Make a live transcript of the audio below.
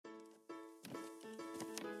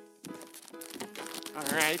All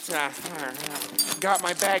right, got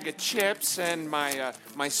my bag of chips and my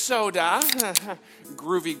soda,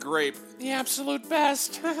 groovy grape, the absolute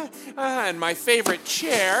best, and my favorite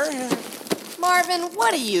chair. Marvin,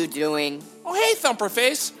 what are you doing? Oh, hey,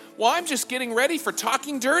 Thumperface. Well, I'm just getting ready for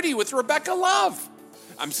Talking Dirty with Rebecca Love.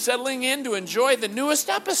 I'm settling in to enjoy the newest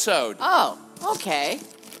episode. Oh, okay.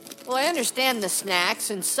 Well, I understand the snacks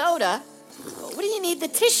and soda, but what do you need the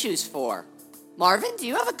tissues for? Marvin, do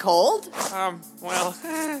you have a cold? Well...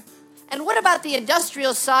 And what about the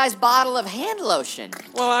industrial-sized bottle of hand lotion?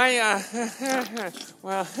 Well,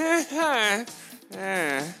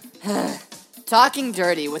 Talking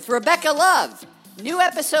Dirty with Rebecca Love. New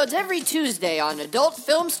episodes every Tuesday on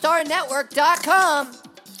AdultFilmStarNetwork.com.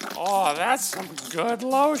 Oh, that's some good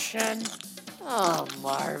lotion. Oh,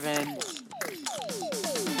 Marvin.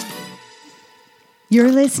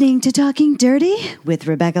 You're listening to Talking Dirty with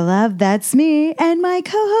Rebecca Love. That's me and my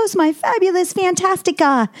co-host, my fabulous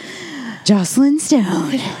Fantastica, Joclyn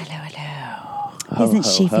Stone. Hello. Isn't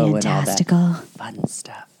she fantastical? And all that fun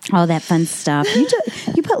stuff. All that fun stuff.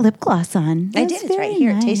 You put lip gloss on. I did. It's right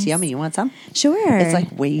here. Nice. It tastes yummy. You want some? Sure. It's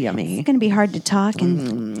like way yummy. It's going to be hard to talk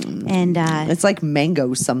and it's like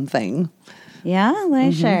mango something. Yeah,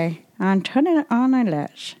 let's say. I'm turning it on my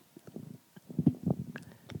lips.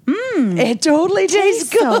 It totally tastes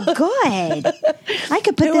good. So good. I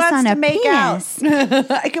could put this on a penis.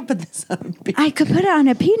 I could put this on a penis. I could put it on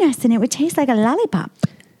a penis and it would taste like a lollipop.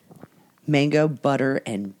 Mango, butter,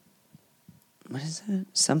 and what is it?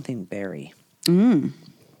 Something berry.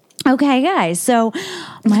 Okay, guys. So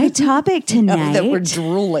my topic tonight... that we're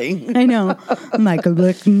drooling. I know. I'm like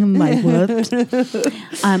licking my lips.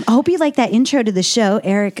 I hope you like that intro to the show.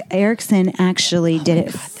 Eric Erickson actually did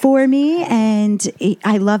it for me, and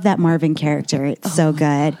I love that Marvin character. It's so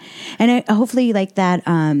good. And hopefully you like that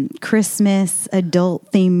Christmas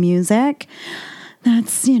adult theme music.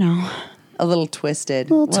 That's, A little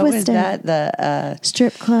twisted. What was that? The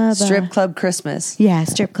Strip Club. Strip Club Christmas. Yeah,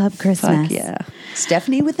 Strip Club Christmas. Fuck yeah.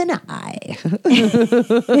 Stephanie with an eye.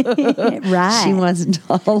 Right. She wants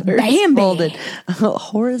dollars Bambi. folded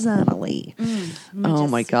horizontally. Oh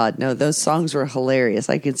my God. No, those songs were hilarious.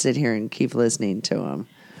 I could sit here and keep listening to them.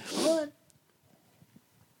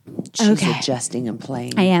 She's adjusting and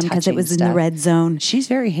playing. I am, because it was in the red zone. She's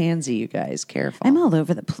very handsy, you guys. Careful. I'm all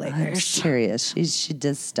over the place. I'm serious. She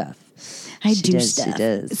does stuff. I She do does, stuff. She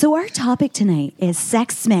does. So our topic tonight is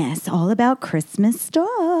Sexmas, all about Christmas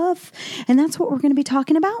stuff. And that's what we're going to be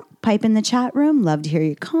talking about. Pipe in the chat room. Love to hear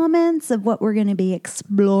your comments of what we're going to be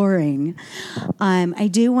exploring. I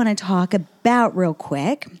do want to talk about, real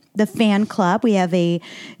quick, the fan club. We have a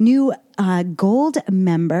new gold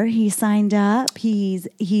member. He signed up.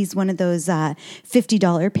 He's one of those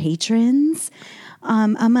 $50 patrons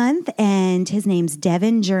a month. And his name's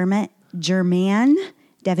Devin German.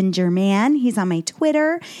 Devin German. He's on my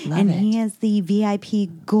Twitter. He is the VIP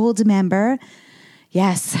gold member.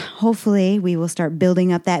 Yes, hopefully we will start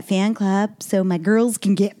building up that fan club so my girls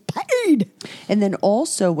can get paid. And then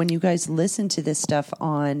also when you guys listen to this stuff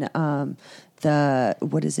on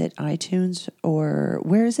iTunes, or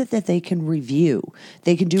where is it that they can review?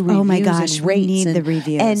 They can do reviews. Oh my gosh, and rates. we need the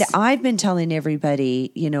reviews. And I've been telling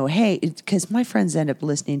everybody, hey, because my friends end up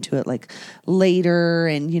listening to it like later,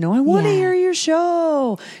 and I want to hear your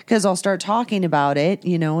show, because I'll start talking about it,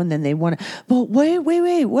 and then they want to. But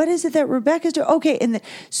wait, what is it that Rebecca's doing? Okay, and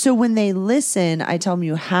so when they listen, I tell them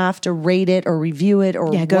you have to rate it or review it or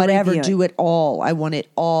whatever. Do it all. I want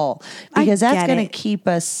it all, because that's going to keep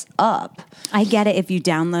us up. I get it. If you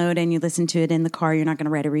download and you listen to it in the car, you're not going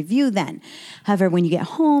to write a review then. However, when you get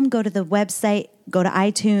home, go to the website, go to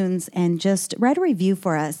iTunes, and just write a review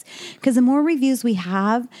for us. Because the more reviews we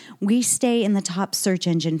have, we stay in the top search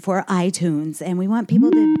engine for iTunes, and we want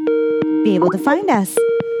people to be able to find us.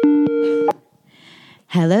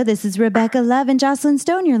 Hello, this is Rebecca Love and Joclyn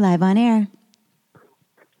Stone. You're live on air.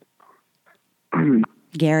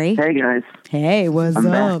 Gary. Hey, guys. Hey, what's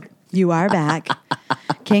up? Back. You are back.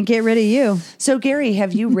 Can't get rid of you. So, Gary,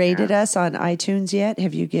 have you rated us on iTunes yet?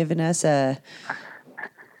 Have you given us a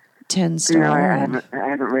 10-star? No, I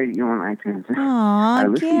haven't rated you on iTunes. Aw,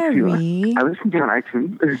 Gary. I listened to you on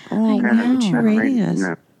iTunes. Oh, why aren't you rating us?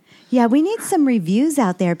 No. Yeah, we need some reviews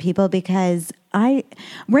out there, people, because right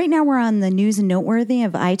now we're on the news and noteworthy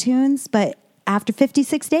of iTunes, but after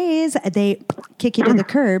 56 days, they kick you to the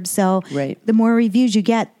curb. So the more reviews you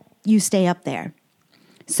get, you stay up there.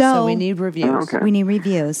 So we need reviews. Oh, okay. We need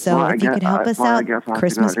reviews. So if you could help us out,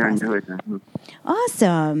 Christmas present.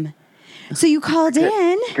 Awesome. So you called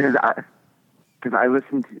in because I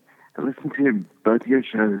listened to both of your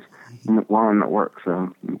shows while I'm at work.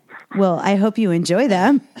 So Well, I hope you enjoy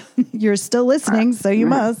them. You're still listening, so you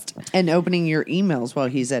must. And opening your emails while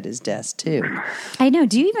he's at his desk, too. I know.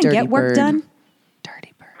 Do you even Dirty get work bird. done?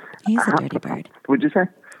 Dirty bird. He's a dirty bird. What'd you say?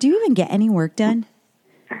 Do you even get any work done?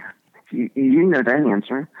 You know that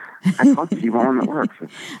answer. I talk to you while I'm at work. So,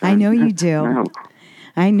 I know you do. No.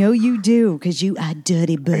 I know you do, because you a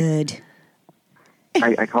dirty bird.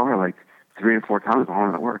 I call her like 3 or 4 times while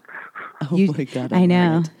I'm at work. Oh, You- my God. I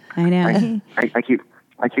know. I know.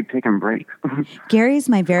 I keep taking breaks. Gary's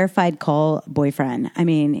my verified call boyfriend. I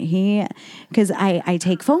mean, because I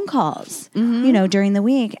take phone calls, during the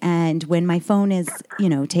week. And when my phone is,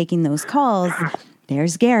 taking those calls,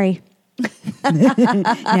 there's Gary.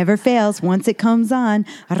 Never fails. Once it comes on,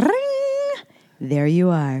 ring, there you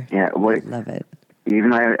are. Yeah, wait. Love it.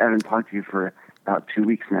 Even I haven't talked to you for about 2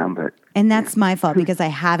 weeks now, but And that's my fault because I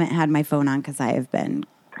haven't had my phone on because I have been,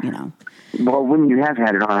 well, when you have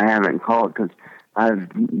had it on, I haven't called because I've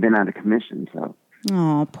been out of commission. So,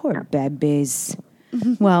 Oh, poor babies.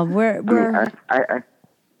 Well, we're I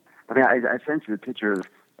sent you a picture of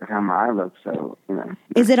how my eye looks. So,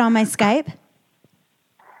 Is it on my Skype?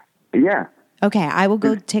 yeah. Okay, I will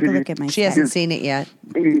go take a look at my She Skype. hasn't seen it yet.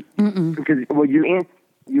 Because you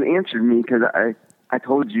answered me because I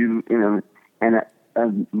told you and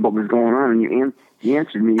what was going on, and you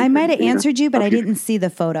answered me. I might have answered you, but I hope didn't see the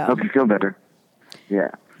photo. Hope you feel better.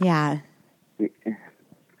 Yeah. Yeah.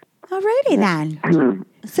 Alrighty then.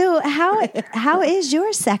 So how is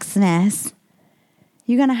your Sexmas?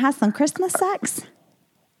 You gonna have some Christmas sex?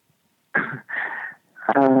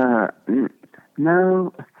 No.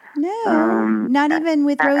 No, not even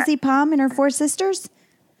with Rosie Palm and her 4 sisters.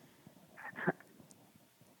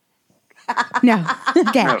 No.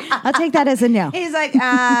 Okay, I'll take that as a no. He's like,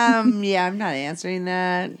 yeah, I'm not answering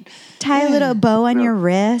that. Tie a little bow on your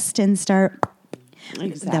wrist and start.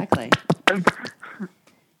 Exactly.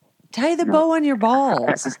 Tie the bow on your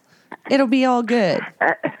balls. It'll be all good.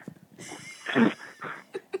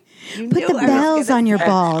 Put the bells on your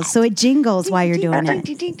balls so it jingles while you're doing it.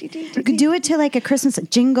 You could do it to like a Christmas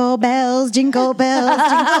jingle bells, jingle all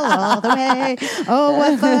the way. Oh,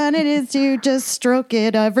 what fun it is to just stroke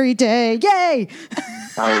it every day. Yay!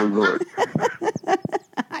 Oh, Lord.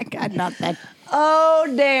 I got nothing. Oh,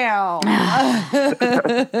 damn.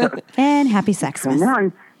 And happy So Sexmas.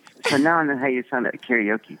 now I know how you sound at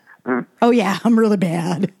karaoke. Oh, yeah, I'm really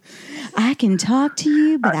bad. I can talk to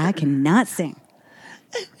you, but I cannot sing.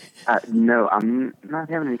 No, I'm not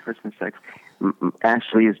having any Christmas sex.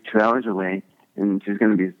 Ashley is 2 hours away, and she's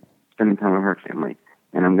going to be spending time with her family,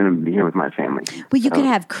 and I'm going to be here with my family. Well, you could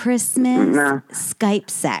have Christmas No.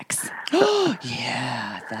 Skype sex.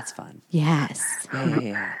 Yeah, that's fun. Yes.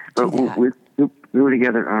 Yeah. But Do that. we were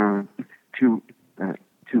together 2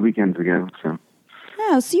 weekends ago, so.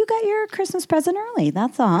 Oh, so you got your Christmas present early.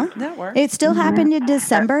 That's all. That works. It still happened in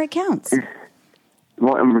December. It counts.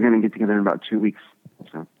 Well, and we're going to get together in about 2 weeks,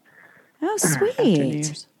 so. Oh, After New sweet.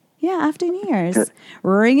 Year's. Yeah, after New Year's.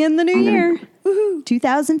 Ring in the new year. Woohoo.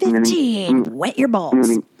 2015. Wet your balls.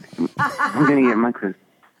 I'm going to get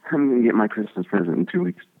my Christmas present in 2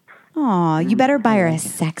 weeks. Aw, you better buy her a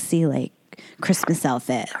sexy, like, Christmas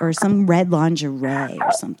outfit or some red lingerie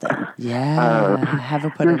or something. Yeah. Have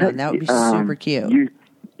her put it on. That would be super cute.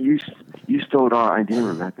 You stole our idea,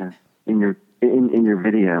 Rebecca, in your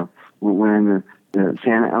video wearing the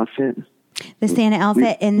Santa outfit. The Santa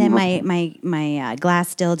outfit, and then my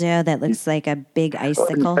glass dildo that looks like a big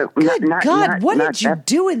icicle. Good God, what did you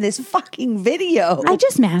do in this fucking video? I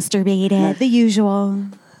just masturbated, the usual.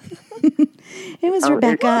 It was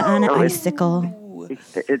Rebecca on an icicle.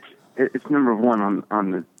 It's number 1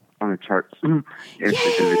 on the charts.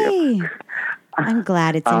 It's a video. Yay! I'm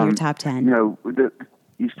glad it's in your top 10. No,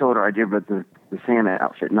 you stole our idea, but the Santa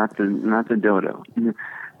outfit, not the dildo.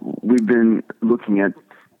 We've been looking at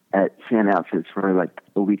Santa outfits for like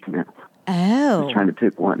a week now. Oh. Just trying to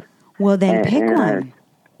pick one. Well, then pick one.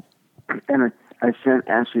 I sent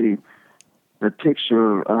Ashley the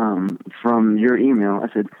picture from your email. I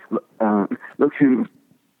said, look who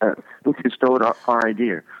stole our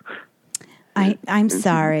idea. I'm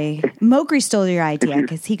sorry. Mokri stole your idea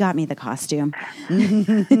because he got me the costume. Blame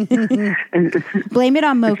it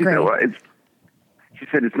on Mokri. She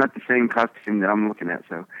said it's not the same costume that I'm looking at.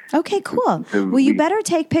 So Okay, cool. So Well, you better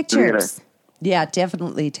take pictures. Yeah,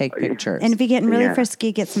 definitely take pictures. And if you're getting really Yeah.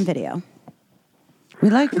 frisky, get some video. we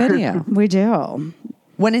like video. We do.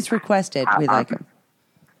 When it's requested, we like it.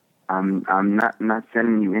 I'm not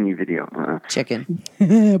sending you any video. Chicken.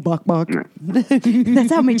 Bok, bok.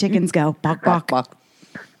 That's how my chickens go. Bok, bok. Buck.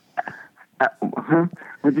 Huh?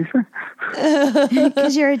 What'd you say?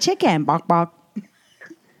 Because you're a chicken. Bok, bok.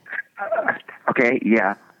 Okay,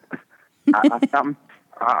 yeah.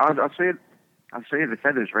 I'll show you. I'll show you the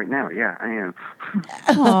feathers right now. Yeah, I am.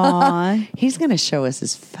 Aw, He's going to show us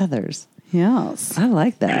his feathers. yes. I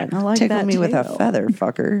like that. I like Tickle that me with a too. feather,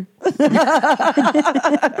 fucker.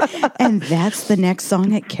 And that's the next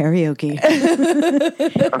song at karaoke.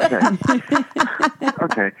 Okay.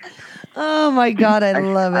 Okay. Oh my God, I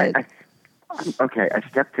love it. Okay, I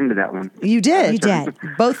stepped into that one. You did. You did.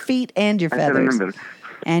 Both feet and your I should have feathers. remembered.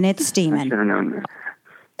 And it's I steaming. should have known.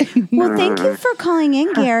 Well, thank you for calling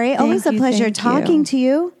in, Gary. Always a you, pleasure thank talking you. to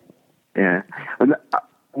you. Yeah.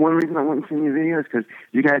 One reason I wouldn't send you videos is because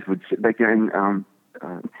you guys would sit back there and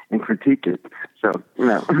critique it. So,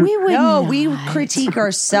 no. We would No, not. we critique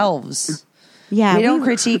ourselves. Yeah, we don't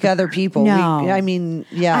critique other people. No. I mean,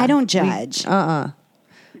 yeah. I don't judge.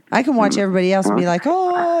 I can watch everybody else and be like,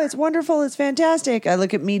 oh, it's wonderful, it's fantastic. I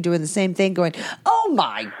look at me doing the same thing going, oh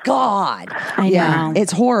my God. I know.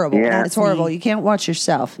 It's horrible. Yeah. It's horrible. You can't watch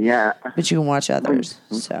yourself. Yeah. But you can watch others.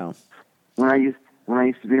 So When I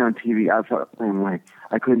used to be on TV, I felt the same way.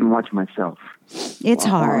 I couldn't watch myself. It's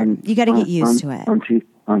hard. You got to get used to it. On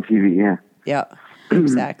TV, yeah. yeah.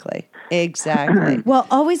 Exactly. Exactly. Well,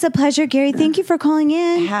 always a pleasure, Gary. Thank you for calling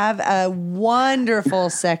in. Have a wonderful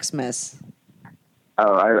Sexmas.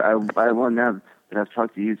 Oh, I want now that I've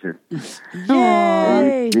talked to you, sir.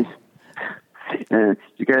 Yay.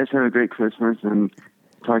 You guys have a great Christmas and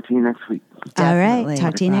talk to you next week. All right. Definitely.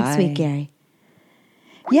 Talk to you next Bye. week, Gary.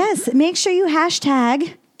 Yes. Make sure you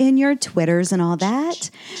hashtag in your Twitters and all that.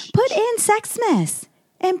 Put in Sexmas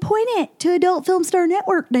and point it to Adult Film Star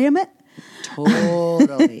Network, damn it.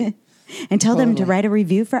 Totally. And tell them to write a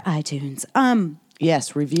review for iTunes.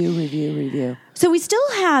 Yes. Review. So we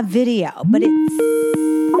still have video, but it's...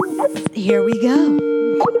 Here we go.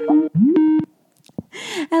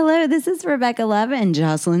 Hello, this is Rebecca Love and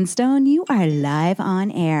Joclyn Stone. You are live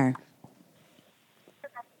on air.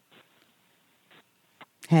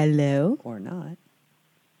 Hello. Or not.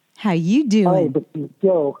 How you Hi, doing? this is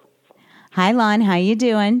Joe. Hi, Lon. How you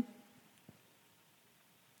doing?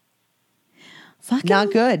 Fucking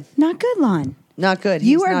Not good. Not good, Lon. Not good.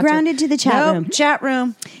 You He's are not grounded to the chat Nope, room. Chat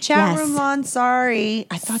room. Chat Yes. room, Lon. Sorry.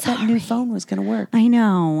 I thought that new phone was going to work. I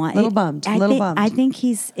know. Little bummed, little bummed. I think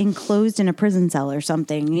he's enclosed in a prison cell or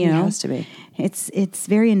something. You He know, has to be. It's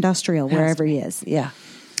very industrial wherever he is. Yeah.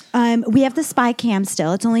 We have the spy cam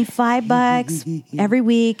still. It's only $5 every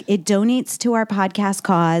week. It donates to our podcast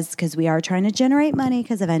cause because we are trying to generate money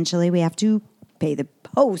because eventually we have to pay the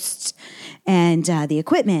hosts and the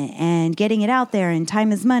equipment and getting it out there, and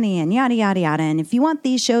time is money and yada, yada, yada. And if you want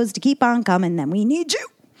these shows to keep on coming, then we need you.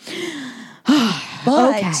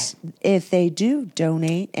 But Okay. if they do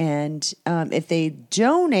donate, and if they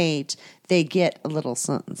donate, they get a little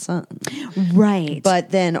something, something. Right. But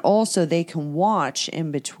then also they can watch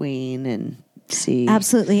in between and see.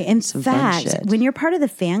 Absolutely. In some fun fact, shit. when you're part of the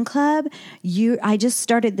fan club, I just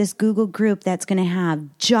started this Google group that's going to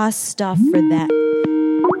have just stuff for that.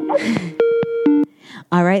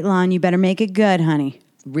 All right, Lon, you better make it good, honey.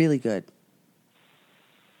 Really good.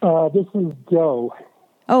 This is Joe.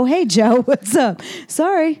 Oh, hey, Joe. What's up?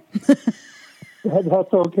 Sorry.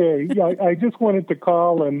 That's okay. I just wanted to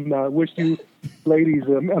call and wish you ladies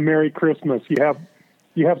a Merry Christmas.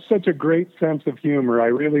 You have such a great sense of humor. I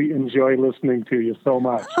really enjoy listening to you so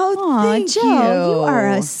much. Oh, thank Joe, you. you are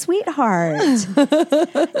a sweetheart.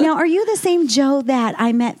 Now, are you the same Joe that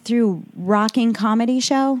I met through Rocking Comedy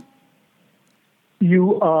Show?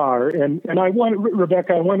 You are, and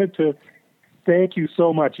Rebecca, I wanted to thank you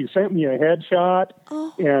so much. You sent me a headshot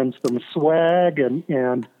and some swag,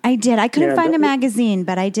 and I did. I couldn't Yeah, find a that- magazine,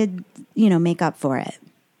 but I did, make up for it.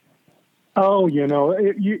 oh,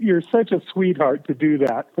 you're such a sweetheart to do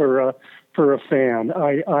that for a fan.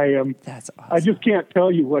 I am. That's awesome. I just can't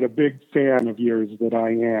tell you what a big fan of yours that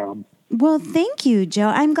I am. Well, thank you, Joe.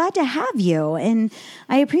 I'm glad to have you, and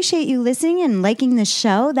I appreciate you listening and liking the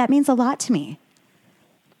show. That means a lot to me.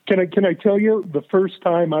 Can I tell you the first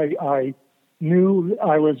time I knew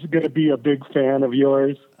I was going to be a big fan of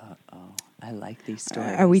yours? I like these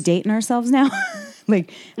stories. Are we dating ourselves now?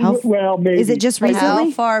 How? Well, maybe. Is it just But recently?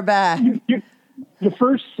 How far back? The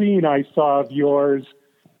first scene I saw of yours,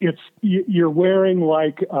 you're wearing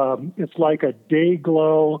it's like a day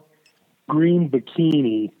glow green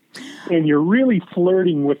bikini, and you're really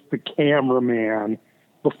flirting with the cameraman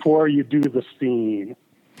before you do the scene.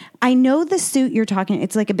 I know the suit you're talking.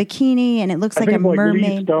 It's like a bikini, and it looks I like a think Lee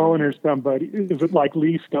mermaid. Stone or somebody. Is it like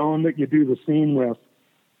Lee Stone that you do the scene with?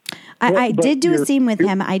 I but did do a you're- scene with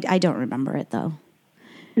him. I don't remember it though.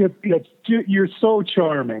 You're so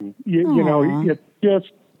charming. You know, Aw.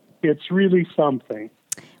 it's really something.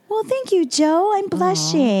 Well, thank you, Joe. I'm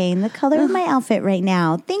blushing. The color of my outfit right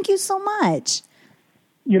now. Thank you so much.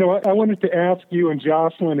 You know, I wanted to ask you and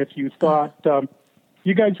Joclyn if you thought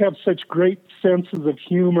you guys have such great senses of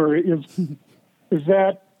humor. Is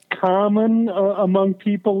that common among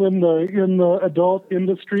people in the adult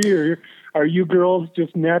industry, or are you girls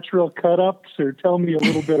just natural cut-ups? Or tell me a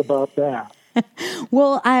little bit about that.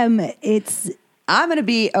 Well, I'm going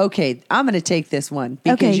to take this one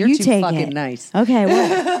because you're too fucking nice. Okay.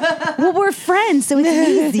 Well, we're friends, so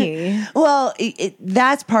it's easy. Well,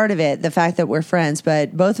 that's part of it, the fact that we're friends,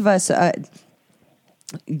 but both of us,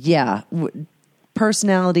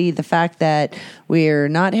 personality, the fact that we're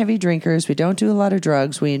not heavy drinkers, we don't do a lot of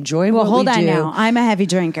drugs, we enjoy what we do. Well, hold on now. I'm a heavy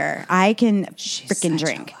drinker. I can freaking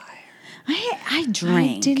drink. I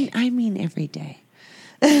drink. I mean every day.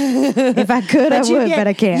 If I could, I would, but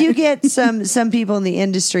I can't. You get some people in the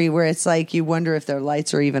industry where it's like you wonder if their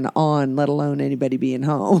lights are even on, let alone anybody being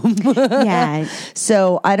home. Yeah.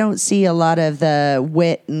 So I don't see a lot of the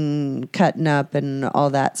wit and cutting up and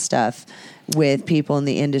all that stuff with people in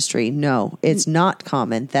the industry. No, it's not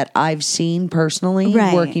common that I've seen personally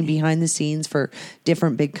working behind the scenes for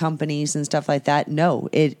different big companies and stuff like that. No,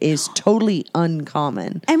 it is totally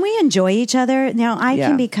uncommon. And we enjoy each other. Now, I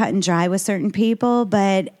can be cut and dry with certain people,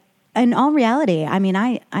 but in all reality, I mean,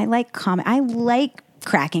 I like I like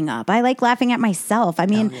cracking up. I like laughing at myself. I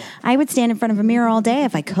mean, I would stand in front of a mirror all day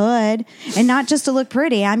if I could, and not just to look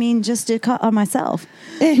pretty. I mean, just to cut on myself.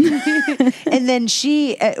 And then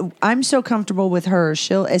I'm so comfortable with her.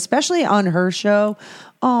 She'll, especially on her show.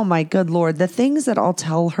 Oh my good Lord. The things that I'll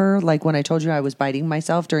tell her, like when I told you I was biting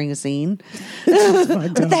myself during a scene.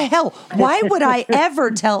 What the hell? Why would I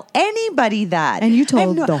ever tell anybody that? And you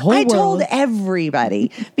told the whole world. I told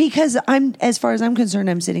everybody because as far as I'm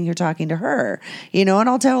concerned, I'm sitting here talking to her, and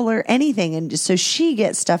I'll tell her anything. And so she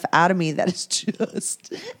gets stuff out of me that is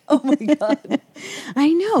just, oh my God. I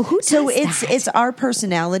know. Who does that? It's our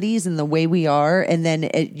personalities and the way we are. And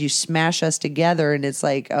then you smash us together and it's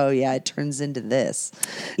like, oh yeah, it turns into this.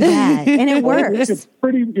 Yeah, and it works. It's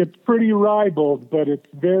pretty ribald, but it's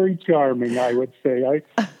very charming, I would say.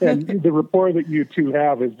 And the rapport that you two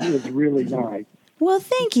have is really nice. Well,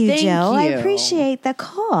 thank you, Joe. I appreciate the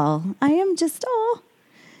call. I am just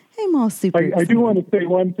I'm all super I do want to say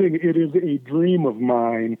one thing. It is a dream of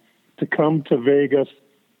mine to come to Vegas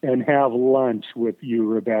and have lunch with you,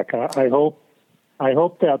 Rebecca. I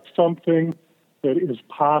hope that's something that is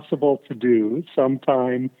possible to do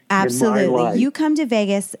sometime Absolutely. in my life. You come to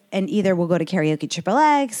Vegas and either we'll go to Karaoke Triple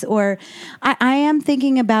X or I am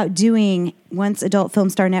thinking about doing, once Adult Film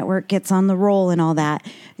Star Network gets on the roll and all that,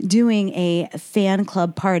 doing a fan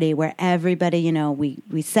club party where everybody,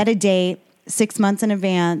 we set a date 6 months in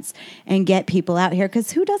advance and get people out here. Because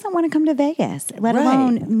who doesn't want to come to Vegas, let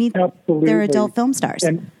alone meet their adult film stars?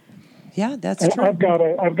 Yeah, that's true. I've got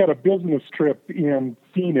a business trip in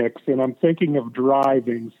Phoenix, and I'm thinking of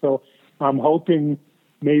driving. So I'm hoping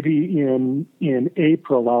maybe in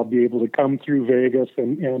April I'll be able to come through Vegas,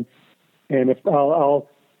 and if I'll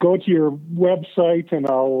go to your website and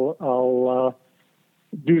I'll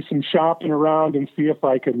do some shopping around and see if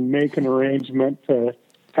I can make an arrangement to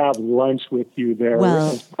have lunch with you there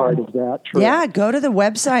as part of that trip. Yeah, go to the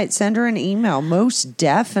website, send her an email. Most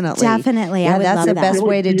definitely. Definitely. Yeah, I would that's love the that. best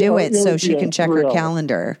way to do it so she can check her thrill.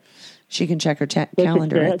 calendar. She can check her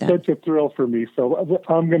calendar right then. That's a thrill for me. So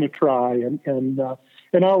I'm going to try and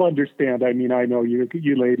I'll understand. I mean, I know you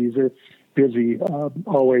ladies are busy,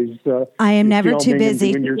 always. I am never too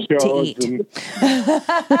busy to eat.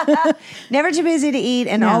 Never too busy to eat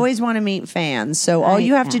and always want to meet fans. So all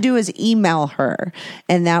you have to do is email her,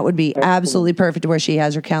 and that would be absolutely perfect, where she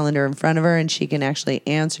has her calendar in front of her and she can actually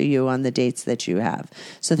answer you on the dates that you have.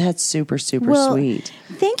 So that's super, super sweet.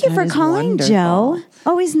 Thank you for calling, wonderful. Joe.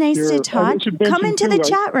 Always nice to talk. Come into the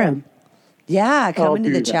chat room. Yeah, come into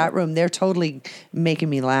the chat room. They're totally making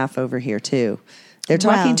me laugh over here too. They're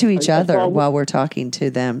talking to each other while we're talking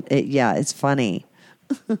to them. It's funny.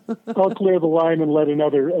 I'll clear the line and let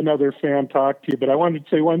another fan talk to you. But I wanted to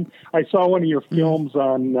say I saw one of your films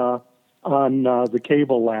on the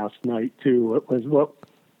cable last night too.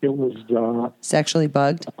 It was Sexually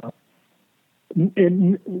Bugged.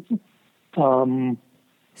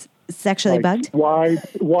 Sexually Bugged.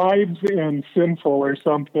 Wives and Sinful or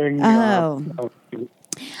something. Oh,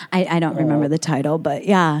 I don't remember the title, but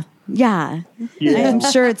yeah. I'm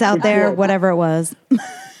sure it's out there, whatever it was.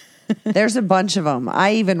 There's a bunch of them.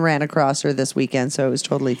 I even ran across her this weekend, so it was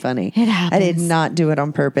totally funny. It happens. I did not do it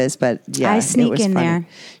on purpose, but yeah, I it sneak was in funny. there.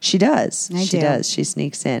 She does. I She do. does. She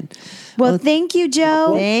sneaks in. Well, thank you,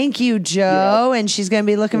 Joe. Thank you, Joe. And she's going to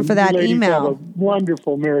be looking for that You ladies Have a email.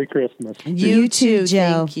 wonderful Merry Christmas. You too,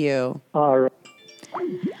 Joe. Thank you. All right.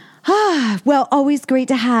 Well, always great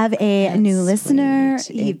to have a new listener.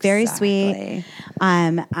 sweet. Very sweet.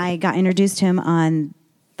 Exactly. I got introduced to him on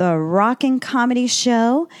the Rockin' Comedy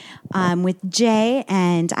Show with Jay,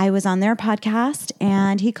 and I was on their podcast,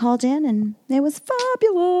 and he called in, and it was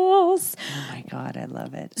fabulous. Oh my God, I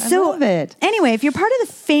love it. I So love it. anyway, if you're part of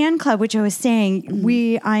the fan club, which I was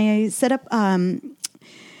saying, I set up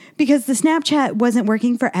because the Snapchat wasn't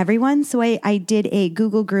working for everyone, so I did a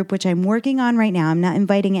Google group, which I'm working on right now. I'm not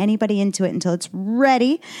inviting anybody into it until it's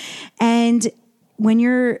ready. And when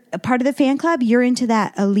you're a part of the fan club, you're into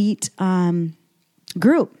that elite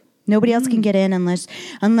group. Nobody else can get in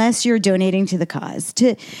unless you're donating to the cause,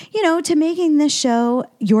 to making this show,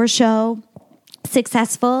 your show,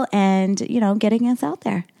 successful and, getting us out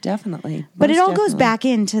there. Definitely. But Most it all goes definitely. back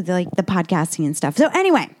into the podcasting and stuff. So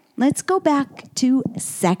anyway, let's go back to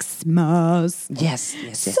Sexmas. Yes.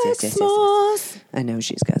 Sexmas. I know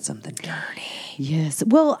she's got something dirty. Yes.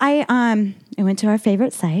 Well, I went to our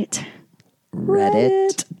favorite site.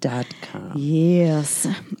 Reddit.com. Yes.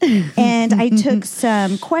 And I took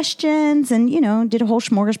some questions and, did a whole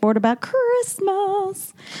smorgasbord about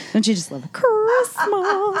Christmas. Don't you just love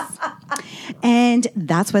Christmas? And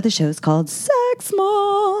that's why the show's called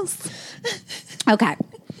Sexmas. Okay.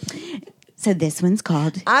 So this one's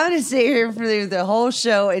called... I'm going to sit here through the whole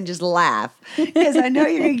show and just laugh because I know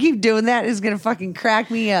you're going to keep doing that. It's going to fucking crack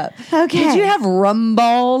me up. Okay. Did you have rum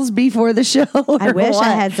balls before the show? I wish I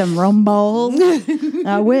had some rum balls.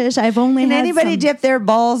 I wish I've only Can had anybody some. dip their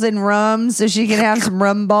balls in rum so she can have some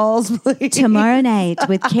rum balls, please? Tomorrow night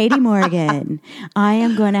with Katie Morgan, I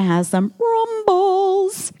am going to have some rum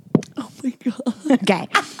balls. Oh my God. Okay.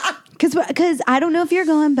 Because I don't know if you're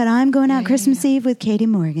going, but I'm going out Christmas Eve with Katie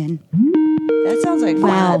Morgan. That sounds like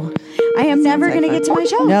Wow. fun. I am never going to get to my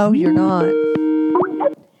show. No, you're not.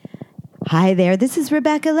 Hi there. This is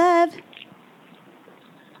Rebecca Love.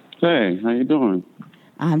 Hey, how you doing?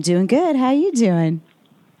 I'm doing good. How you doing?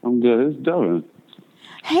 I'm good. It's Devin.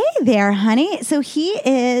 Hey there, honey. So he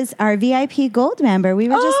is our VIP Gold member. We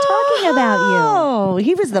were just talking about Oh,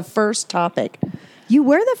 he was the first topic. you. You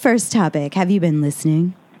were the first topic. Have you been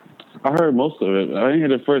listening? I heard most of it. I didn't hear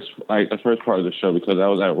the first part of the show because I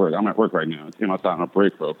was at work. I'm at work right now. I came outside on a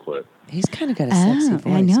break real quick. He's kind of got a sexy voice.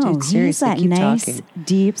 I know. Dude, He's seriously, that keep nice, talking.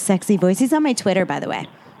 deep, sexy voice. He's on my Twitter, by the way.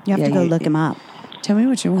 You have Yeah, to go you- look him up. Tell me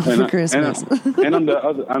what you want for Christmas. And I'm the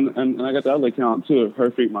other, and I got the other account too. Her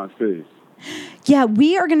Feet My Face. Yeah,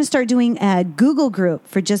 we are going to start doing a Google group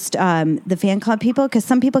for just the fan club people because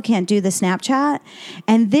some people can't do the Snapchat.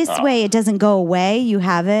 And this way it doesn't go away. You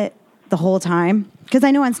have it the whole time. Because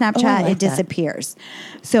I know on Snapchat like it disappears.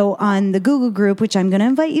 So on the Google group, which I'm going to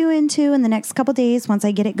invite you into in the next couple days once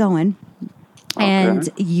I get it going. Okay. And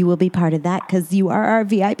you will be part of that because you are our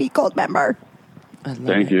VIP Gold member.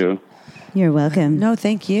 Thank you. You're welcome. No,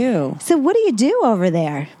 thank you. So what do you do over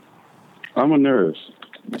there? I'm a nurse.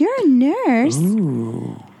 You're a nurse.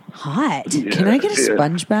 Hot. Can I get a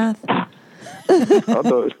sponge bath? I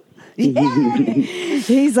thought,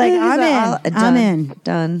 He's like, I'm in.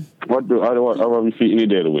 Done. what do I rub your feet any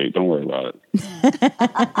day of the week? Don't worry about it.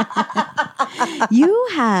 You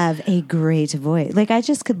have a great voice. Like, I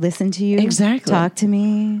just could listen to you. Exactly. Talk to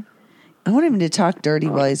me. I want him to talk dirty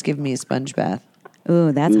while he's giving me a sponge bath.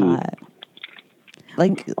 Ooh, that's hot.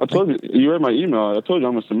 Like, I told you. You read my email. I told you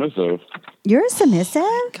I'm a submissive. You're a submissive?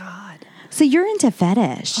 God. So you're into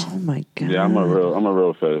fetish. Oh my God. Yeah, I'm a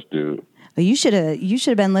real fetish dude. Well, you should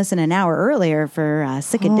have been listening an hour earlier for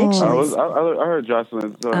Sick Addictions. I heard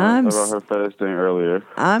Joclyn talk about her fetish thing earlier.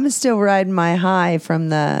 I'm still riding my high from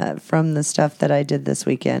the stuff that I did this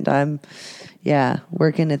weekend. I'm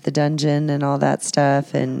working at the dungeon and all that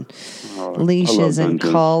stuff and leashes and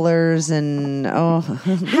dungeons. collars and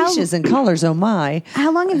leashes and collars. Oh my.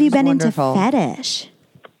 How long have you been Wonderful. into fetish?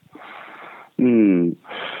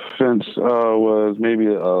 Since was maybe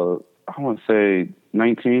I want to say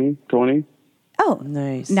 19, 20. Oh,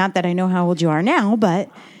 Nice. Not that I know how old you are now, but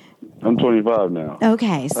I'm 25 now.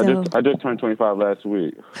 okay. So I just turned 25 last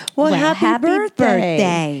week. Well, happy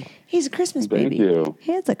birthday. He's a Christmas Thank baby. you.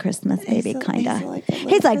 He is a Christmas baby, kind of.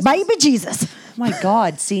 He's He's like, baby Jesus. My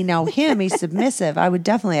God. See, now he's submissive.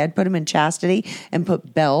 I'd put him in chastity and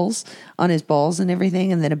put bells on his balls and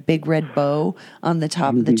everything, and then a big red bow on the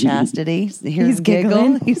top of the chastity. He's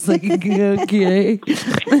giggling. He's like, okay.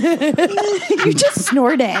 You just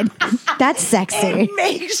snorted. That's sexy. It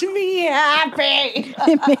makes me happy.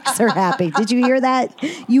 It makes her happy. Did you hear that?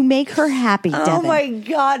 You make her happy, Devin. Oh my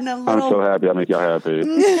God. And I'm so happy. I make y'all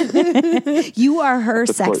happy. You are her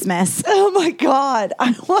Sexmas. Oh my God.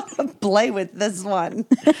 I want to play with this one.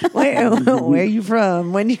 Where are you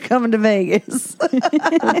from? When you coming to Vegas?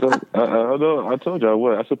 I told you I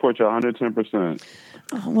would. I support y'all 110%.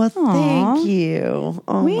 Well, thank you.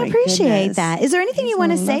 Oh, We my appreciate goodness. that. Is there anything you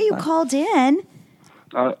want to say? You called in.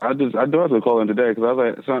 I do have to call in today because I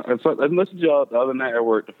was like, so I listened to y'all the other night at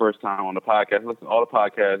work the first time on the podcast. I listened to all the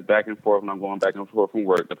podcasts back and forth, and I'm going back and forth from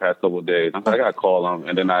work the past couple of days. I was like, I got to call them,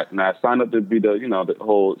 and then I signed up to be the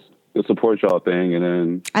whole the support y'all thing, and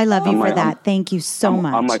then I love you for that. Thank you so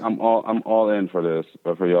much. I'm all in for this,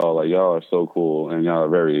 for y'all. Like y'all are so cool, and y'all are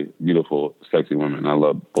very beautiful, sexy women. I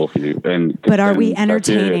love both of you. But are we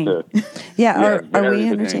entertaining? Are we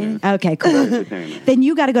entertaining? Okay, cool. Then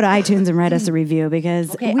you got to go to iTunes and write us a review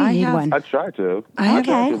because we need one. I tried to. I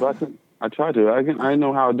tried to. I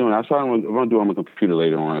know how I'm doing. I'm going to do it on my computer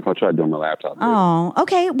later on. If I try to do it on my laptop. Oh,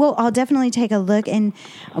 okay. Well, I'll definitely take a look, and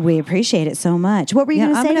we appreciate it so much. What were you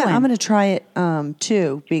going to say to him? I'm going to try it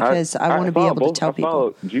too because I want to be able to tell people. I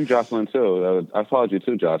followed you, Joclyn, too. I followed you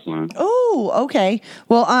too, Joclyn. Oh, okay.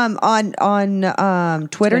 Well, on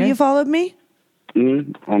Twitter, you followed me?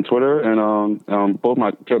 Mm-hmm. On Twitter and both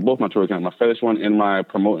my Twitter accounts, my fetish one and my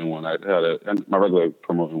promoting one. I had my regular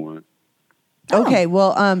promoting one. Okay,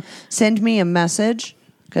 well, send me a message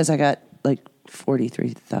because I got like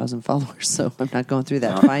 43,000 followers, so I'm not going through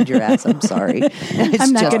that. Find your ass. I'm sorry.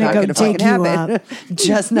 I'm not going to go dig you up.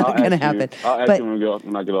 Just not going to happen. I'll ask you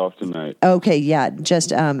when I get off tonight. Okay, yeah,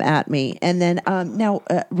 just at me. And then now,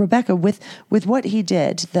 Rebecca, with what he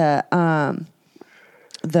did, the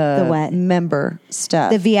what? member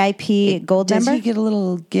stuff. The VIP gold member? Does he get a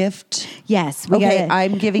little gift? Yes. I'm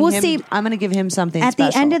going to give him something at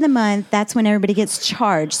special. the end of the month, that's when everybody gets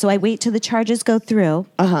charged. So I wait till the charges go through.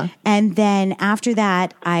 And then after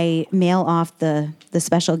that, I mail off the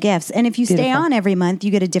special gifts. And if you stay on every month,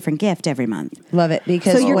 you get a different gift every month. Love it.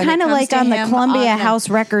 Because so you're kind of like on the Columbia House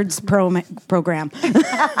Records program.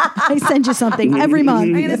 I send you something every month.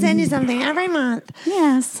 I'm going to send you something every month.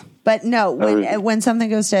 Yes. But no, when something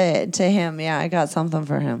goes to him, yeah, I got something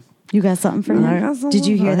for him. You got something for him? Did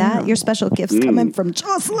you hear that? Your special gift's coming from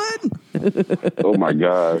Joclyn. Oh, my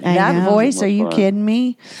God. That voice, are you kidding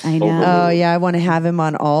me? I know. Oh, yeah, I want to have him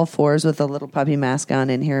on all fours with a little puppy mask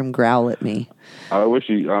on and hear him growl at me. I wish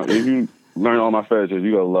if you learn all my fetishes,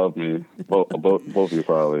 you're going to love me. Both of you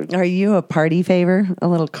probably. Are you a party favor? A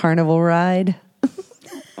little carnival ride?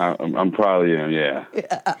 I'm probably yeah.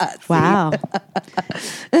 Wow.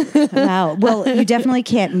 Wow. Well, you definitely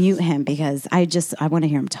can't mute him because I want to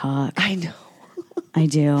hear him talk. I know. I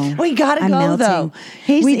do. We gotta go though.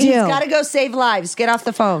 He's gotta go save lives. Get off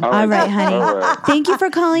the phone. All right, honey. All right. Thank you for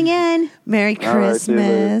calling in. Merry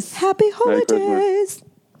Christmas. Happy holidays.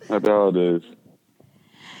 Happy holidays.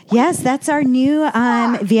 Yes, that's our new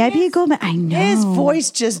VIP Gold. I know. His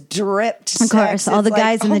voice just dripped. Of course, all the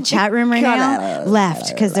guys in the chat room right now left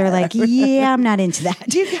because they're like, yeah, I'm not into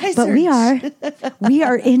that. You guys but we are. We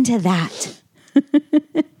are into that.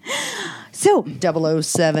 So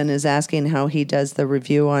 007 is asking how he does the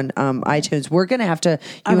review on iTunes. We're going to have to,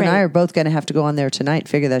 and I are both going to have to go on there tonight and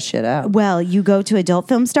figure that shit out. Well, you go to Adult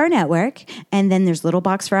Film Star Network, and then there's a little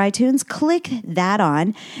box for iTunes. Click that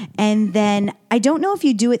on, and then I don't know if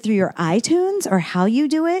you do it through your iTunes or how you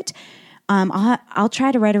do it. I'll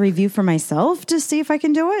try to write a review for myself to see if I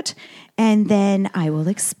can do it, and then I will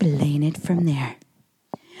explain it from there.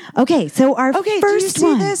 Okay, so our first do you see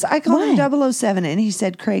one. This? I called him 007, and he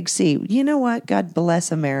said, Craig C. You know what? God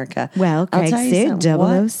bless America. Well, Craig C.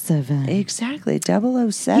 007. Exactly,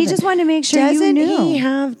 007. He just wanted to make sure you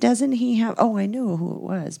knew. Doesn't he have? Oh, I knew who it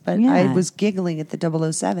was, but I was giggling at the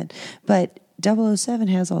 007. But 007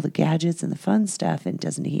 has all the gadgets and the fun stuff, and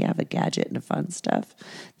doesn't he have a gadget and the fun stuff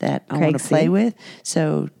that I want to play with?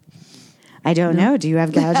 So I don't know. Do you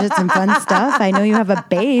have gadgets and fun stuff? I know you have a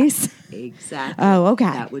bass. Exactly. Oh, okay.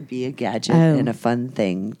 That would be a gadget and a fun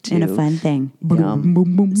thing, too. And a fun thing.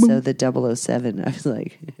 So the 007, I was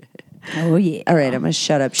like, oh, yeah. All right, I'm going to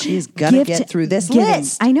shut up. She's going to get through this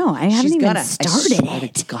list. I know. I haven't even started I swear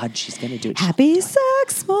it. to God, she's going to do it. Happy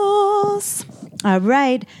Sexmas. All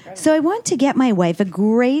right. So I want to get my wife a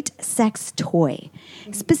great sex toy,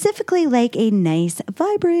 specifically like a nice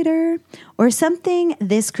vibrator or something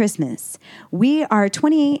this Christmas. We are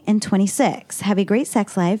 28 and 26, have a great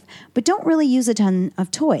sex life, but don't really use a ton of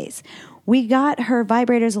toys. We got her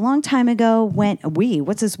vibrators a long time ago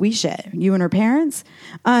what's this we shit? You and her parents?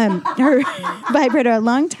 Her vibrator a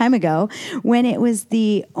long time ago when it was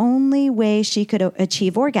the only way she could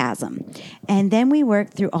achieve orgasm. And then we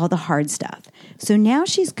worked through all the hard stuff. So now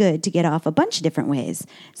she's good to get off a bunch of different ways.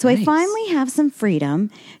 So I finally have some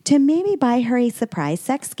freedom to maybe buy her a surprise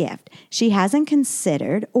sex gift she hasn't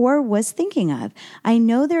considered or was thinking of. I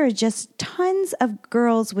know there are just tons of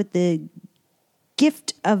girls with the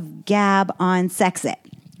gift of gab on Sexit.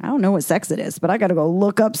 I don't know what Sexit is, but I got to go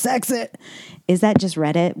look up Sexit. Is that just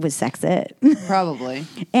Reddit with Sexit? Probably.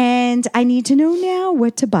 And I need to know now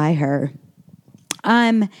what to buy her.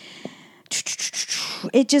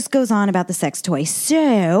 It just goes on about the sex toy.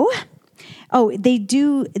 So, they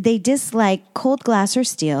dislike cold glass or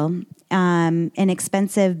steel, and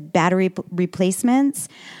expensive battery replacements,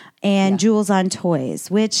 and jewels on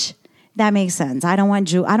toys, which that makes sense. I don't want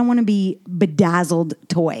to be bedazzled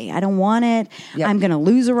toy. I don't want it. Yep. I'm going to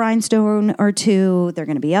lose a rhinestone or two. They're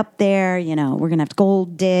going to be up there. We're going to have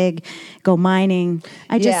to go mining.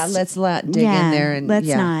 Let's not dig in there. And let's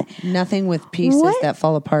not. Nothing with pieces that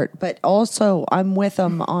fall apart. But also, I'm with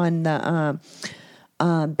them on the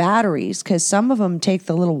batteries, because some of them take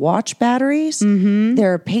the little watch batteries. Mm-hmm.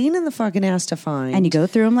 They're a pain in the fucking ass to find. And you go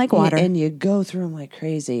through them like water. And you go through them like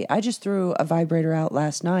crazy. I just threw a vibrator out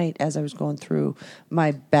last night as I was going through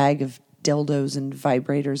my bag of dildos and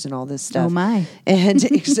vibrators and all this stuff. Oh, my. And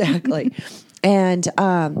exactly. And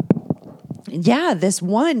this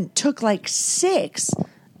one took like 6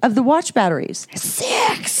 of the watch batteries.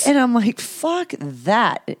 6! And I'm like, fuck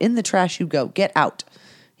that. In the trash you go. Get out.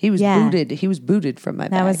 He was booted. He was booted from my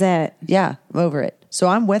bag. That was it. Yeah, I'm over it. So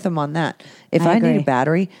I'm with him on that. If I need a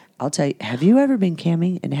battery, I'll tell you, have you ever been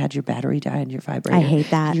camming and had your battery die on your vibrator? I hate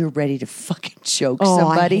that. You're ready to fucking choke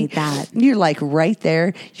somebody. I hate that. You're like right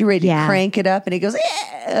there. You're ready to crank it up and it goes,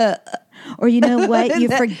 Or you know what? You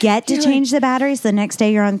forget to change the batteries. The next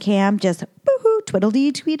day you're on cam, just boo-hoo,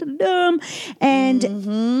 twiddle-dee, tweedle-dum. And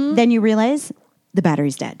then you realize the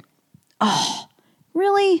battery's dead. Oh,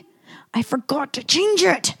 really? I forgot to change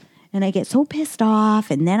it. And I get so pissed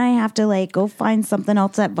off. And then I have to go find something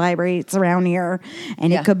else that vibrates around here.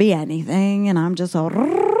 And it could be anything. And I'm just all,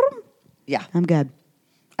 I'm good.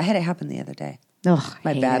 I had it happen the other day. Ugh,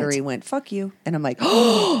 my battery went, fuck you. And I'm like,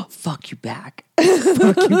 oh, fuck you back.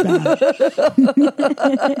 Fuck you back.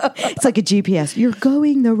 It's like a GPS. You're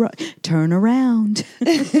going turn around.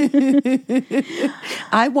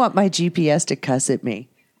 I want my GPS to cuss at me.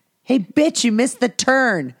 Hey, bitch, you missed the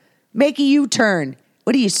turn. Make a U-turn.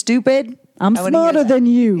 What are you, stupid? I'm smarter than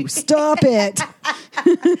you. Stop it.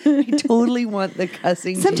 I totally want the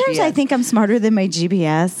cussing Sometimes GPS. I think I'm smarter than my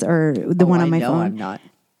GPS or the one on my phone. I'm not.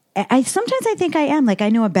 Sometimes I think I am. I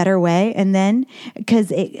know a better way. And then, because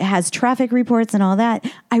it has traffic reports and all that,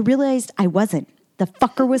 I realized I wasn't. The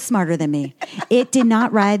fucker was smarter than me. It did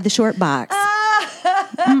not ride the short box.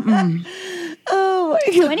 Oh, my God.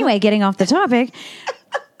 So anyway, getting off the topic,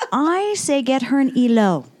 I say get her an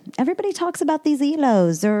ELO. Everybody talks about these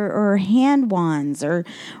ELOs or hand wands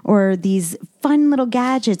or these fun little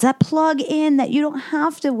gadgets that plug in that you don't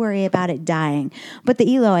have to worry about it dying. But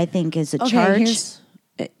the ELO, I think, is a charge.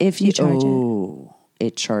 If you charge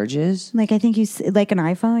it charges. I think like an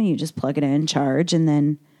iPhone, you just plug it in, charge, and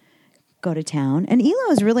then go to town. And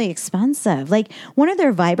ELO is really expensive. One of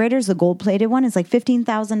their vibrators, the gold-plated one, is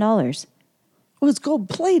 $15,000. Well, it's gold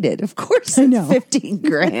plated. Of course, it's 15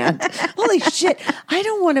 grand. Holy shit! I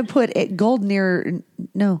don't want to put gold near.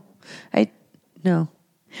 No.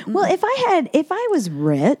 Well, if I was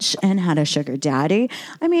rich and had a sugar daddy,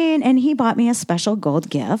 and he bought me a special gold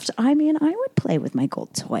gift, I would play with my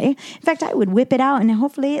gold toy. In fact, I would whip it out and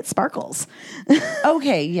hopefully it sparkles.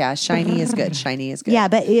 Okay, yeah, shiny is good. Shiny is good. Yeah,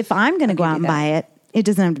 but if I'm going to go out and buy it, it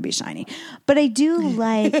doesn't have to be shiny. But I do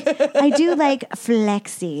like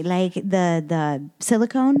flexi, like the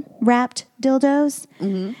silicone wrapped dildos.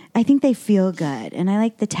 Mm-hmm. I think they feel good, and I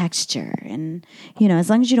like the texture. And as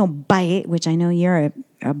long as you don't bite, which I know you're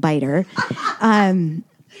a biter,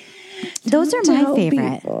 those are my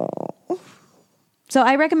favorite. People. So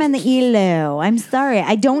I recommend the ELO. I'm sorry.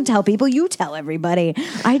 I don't tell people. You tell everybody.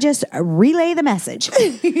 I just relay the message.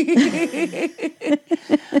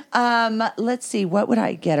 Let's see. What would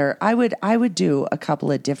I get her? I would do a couple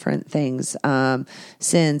of different things.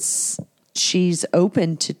 Since she's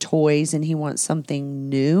open to toys and he wants something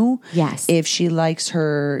new. Yes. If she likes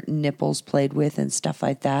her nipples played with and stuff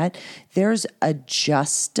like that, there's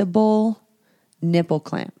adjustable nipple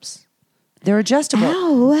clamps. They're adjustable.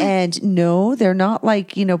 Ow. And no, they're not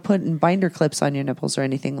like, putting binder clips on your nipples or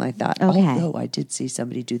anything like that. Okay. Although I did see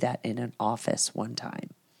somebody do that in an office one time.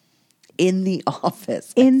 In the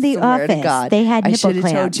office. In the I swear to office. God. They had I nipple should have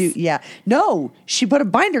told clamps. you. Yeah. No, she put a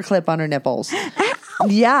binder clip on her nipples.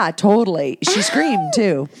 Yeah, totally. She screamed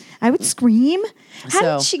too. I would scream. How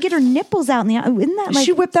So- did she get her nipples out in the? Isn't that like?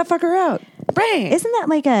 She whipped that fucker out. Bang. Isn't that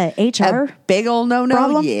like a HR A big old no-no?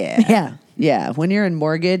 problem? Yeah. Yeah. Yeah. When you're in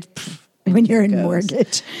mortgage, When you're in goes.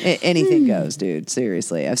 mortgage, anything goes, dude.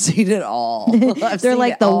 Seriously. I've seen it all. they're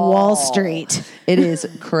like the Wall Street. It is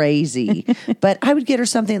crazy. But I would get her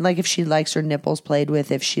something like if she likes her nipples played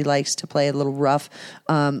with, if she likes to play a little rough.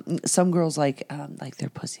 Some girls like their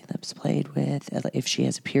pussy lips played with, if she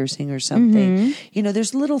has a piercing or something.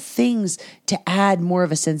 There's little things to add more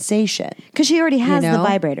of a sensation. Because she already has You know? the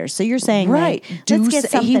vibrator. So you're saying, Right. like, let's get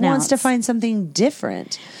something he wants to else. find something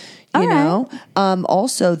different. You All right. know,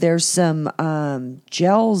 also there's some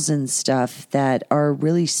gels and stuff that are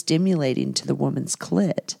really stimulating to the woman's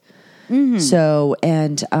clit. So,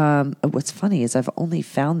 and what's funny is I've only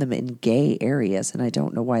found them in gay areas, and I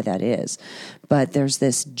don't know why that is. But there's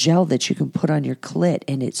this gel that you can put on your clit,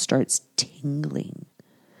 and it starts tingling.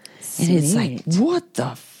 And it's like, what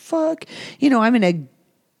the fuck? I'm in a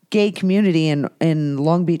gay community in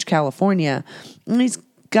Long Beach, California, and these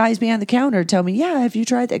guys behind the counter tell me, yeah, have you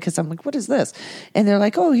tried that? Because I'm like, what is this? And they're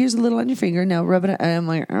like, oh, here's a little on your finger. Now rub it. And I'm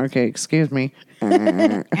like, okay, excuse me.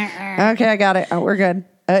 Okay, I got it. Oh, we're good.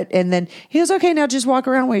 And then he goes, okay, now just walk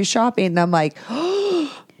around while you're shopping. And I'm like,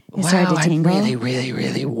 oh, started wow, to I'm tingle? really, really,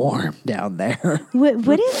 really warm down there.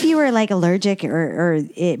 What if you were like allergic or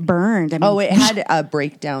it burned? I mean, It had a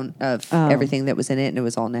breakdown of everything that was in it, and it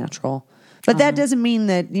was all natural. But that doesn't mean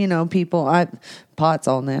that, pot's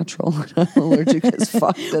all natural. I'm allergic as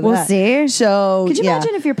fuck to that. Well, see? So, could you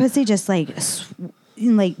imagine if your pussy just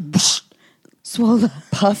swole up?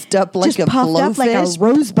 puffed up like Just a puffed up like a blowfish?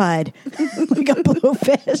 rosebud, like a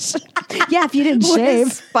blowfish. Yeah, if you didn't With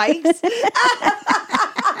shave. spikes.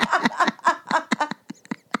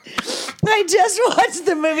 I just watched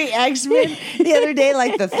the movie Xmas the other day,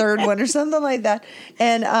 like the third one or something like that.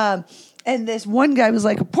 And this one guy was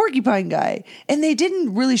like a porcupine guy, and they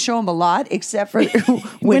didn't really show him a lot except for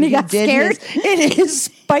when he got did scared? and his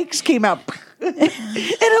spikes came out. And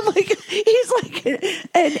I'm like, he's like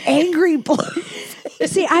an angry blowfish.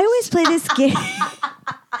 See, I always play this game.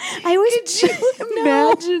 Did you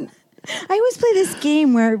imagine? I always play this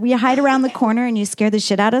game where we hide around the corner and you scare the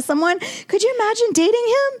shit out of someone. Could you imagine dating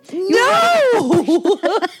him? No,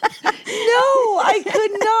 I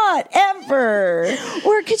could not ever.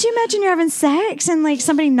 Or could you imagine you're having sex and like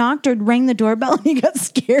somebody knocked or rang the doorbell and you got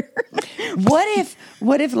scared? What if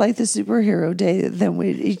like the superhero day, then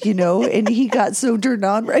we, and he got so turned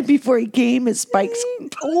on right before he came, his spikes.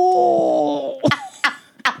 Oh,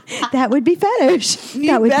 That would be fetish. you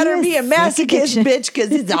That would better be a masochist, addiction. bitch,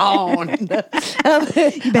 because it's on.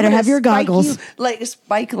 You better have your goggles.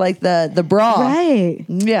 Spike like the bra. Right.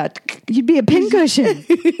 Yeah. You'd be a pincushion.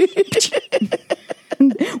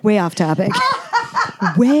 Way off topic.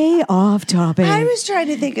 Way off topic. I was trying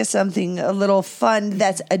to think of something a little fun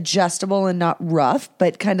that's adjustable and not rough,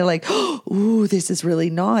 but kind of like, ooh, this is really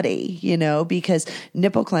naughty, because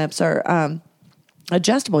nipple clamps are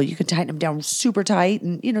adjustable. You can tighten them down super tight,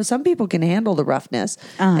 and some people can handle the roughness,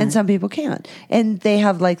 and some people can't. And they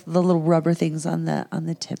have like the little rubber things on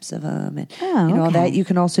the tips of them, and all okay. that. You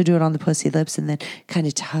can also do it on the pussy lips, and then kind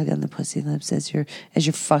of tug on the pussy lips as you're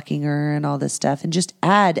fucking her, and all this stuff, and just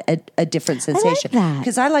add a different sensation. that.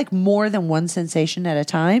 Because I like more than one sensation at a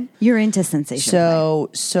time. You're into sensation.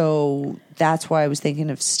 So that's why I was thinking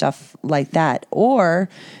of stuff like that, or.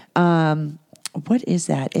 What is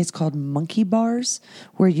that? It's called monkey bars,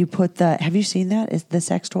 where you put have you seen that? Is the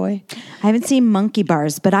sex toy? I haven't seen monkey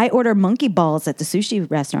bars, but I order monkey balls at the sushi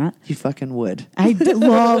restaurant. You fucking would. I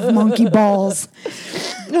love monkey balls.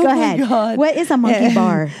 Go ahead. God. What is a monkey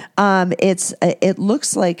bar? It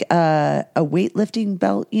looks like a weightlifting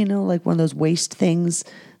belt, like one of those waist things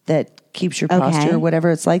that keeps your posture or whatever.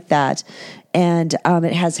 It's like that. And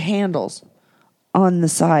it has handles on the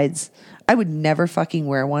sides. I would never fucking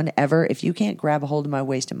wear one ever if you can't grab a hold of my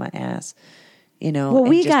waist and my ass. Well,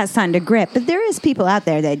 we got something to grip, but there is people out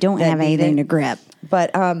there that don't have anything to grip.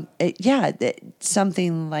 But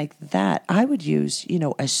something like that. I would use,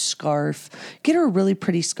 a scarf. Get her a really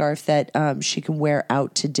pretty scarf that she can wear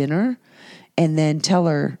out to dinner, and then tell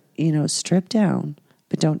her, strip down,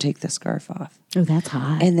 but don't take the scarf off. Oh, that's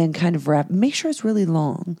hot. And then kind of make sure it's really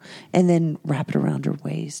long, and then wrap it around her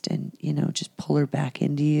waist, and just pull her back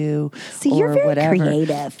into you. See, you're very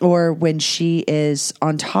creative. Or when she is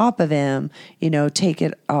on top of him, take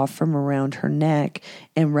it off from around her neck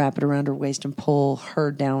and wrap it around her waist and pull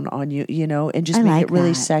her down on you, and just make it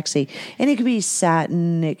really sexy. And it could be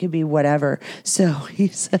satin, it could be whatever. So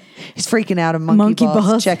he's freaking out of monkey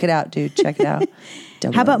balls. Check it out, dude. Check it out.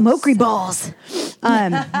 How about Mokri balls?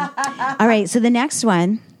 All right, so the next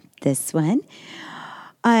one, this one.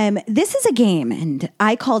 This is a game, and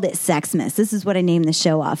I called it Sexmas. This is what I named the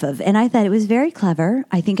show off of, and I thought it was very clever.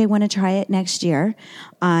 I think I want to try it next year.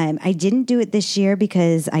 I didn't do it this year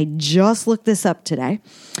because I just looked this up today,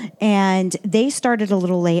 and they started a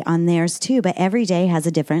little late on theirs too, but every day has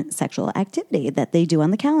a different sexual activity that they do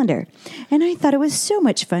on the calendar. And I thought it was so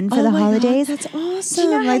much fun for the holidays. God, that's awesome. Do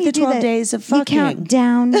you know like the 12 days of fucking. You count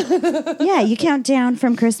down. Yeah, you count down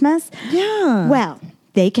from Christmas. Yeah. Well,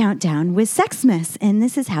 they count down with Sexmas, and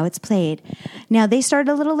this is how it's played. Now, they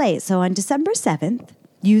started a little late, so on December 7th,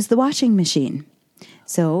 use the washing machine.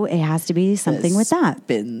 So it has to be something with that.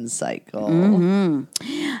 Spin cycle. Mm-hmm.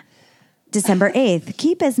 December 8th,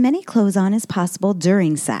 keep as many clothes on as possible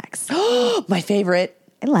during sex. My favorite.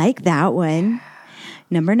 I like that one.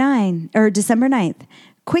 December 9th,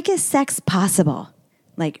 quickest sex possible.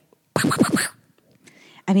 Like,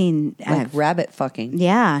 I mean. Like rabbit fucking.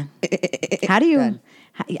 Yeah. How do you,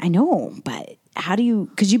 I know, but how do you,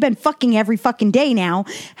 because you've been fucking every fucking day now.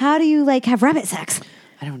 How do you have rabbit sex?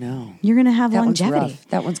 I don't know. You're going to have longevity. One's rough.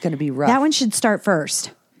 That one's going to be rough. That one should start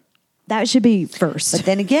first. That should be first. But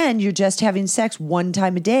then again, you're just having sex one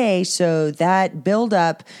time a day, so that build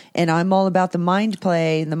up, and I'm all about the mind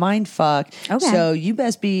play and the mind fuck. Okay. So you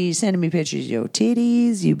best be sending me pictures of your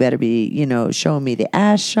titties. You better be, showing me the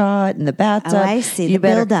ass shot and the bathtub. Oh, I see.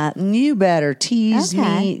 Build up. You better tease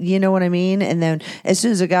me. You know what I mean? And then as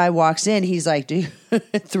soon as a guy walks in, he's like, dude,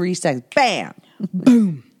 3 seconds, bam,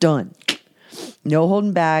 boom, done. No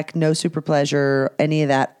holding back, no super pleasure, any of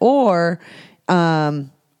that. Or,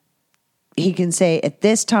 he can say, at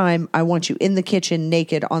this time, I want you in the kitchen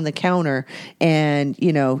naked on the counter, and,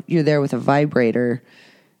 you're there with a vibrator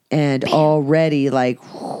and already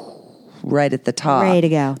right at the top. Ready to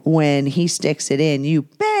go. When he sticks it in, you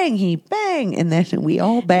bang, he bang, and then we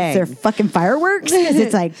all bang. Is there fucking fireworks? Because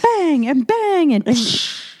it's like bang and bang and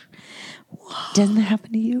Doesn't that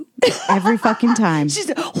happen to you? Every fucking time.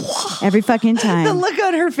 Every fucking time. The look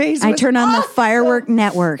on her face. I turn on the firework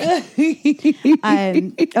network. Okay,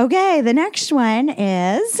 the next one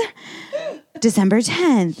is December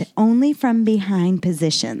 10th. Only from behind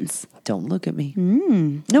positions. Don't look at me.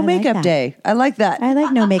 No makeup day. I like that. I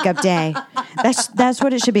like no makeup day. That's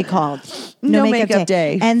what it should be called. No makeup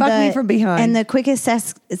day. And fuck me from behind. And the quickest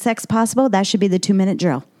sex possible, that should be the 2-minute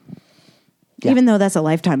drill. Yeah. Even though that's a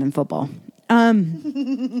lifetime in football.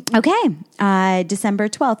 Okay. December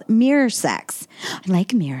 12th, mirror sex. I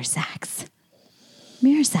like mirror sex.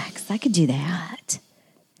 Mirror sex. I could do that.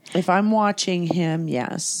 If I'm watching him,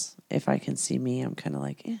 yes. If I can see me, I'm kind of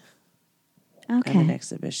like, Okay. I'm an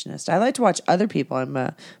exhibitionist. I like to watch other people. I'm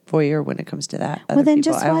a voyeur when it comes to that. Well, then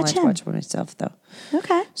people. just I don't watch like him. to watch myself, though.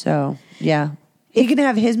 Okay. So, yeah. He can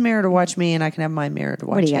have his mirror to watch me, and I can have my mirror to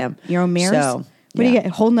watch What do you him. got? Your own mirrors? So, What do you get?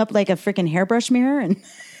 Holding up like a freaking hairbrush mirror and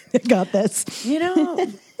got this.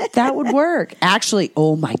 That would work. Actually,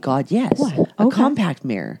 oh my God, yes. What? A compact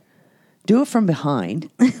mirror. Do it from behind,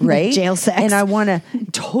 right? Jail sex. And I want to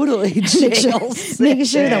totally jail sex. Making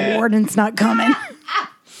sure the warden's not coming.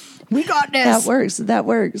 We got this. That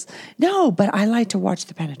works. No, but I like to watch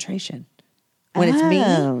the penetration. When it's me,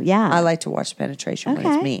 yeah. I like to watch the penetration when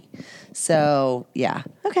it's me. So, yeah.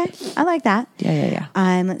 Okay. I like that. Yeah.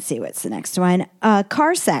 Let's see. What's the next one?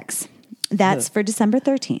 Car sex. That's for December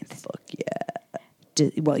 13th. Fuck yeah.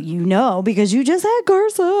 Well, because you just had car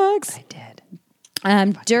sex. I did.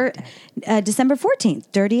 December 14th.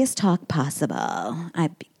 Dirtiest talk possible.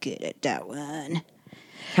 I'd be good at that one.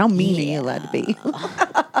 How mean are you allowed to be?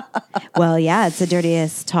 Well, yeah, it's the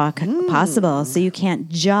dirtiest talk possible. So you can't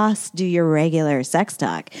just do your regular sex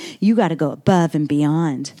talk. You got to go above and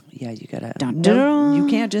beyond. Yeah, you got to. Dun, No, dun. you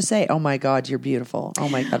can't just say, oh my God, you're beautiful. Oh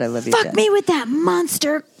my God, I love you. Fuck me with that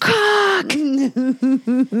monster cock. Fuck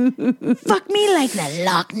me like the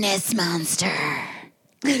Loch Ness monster.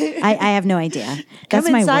 I have no idea. That's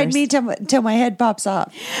Come my inside worst. me till my head pops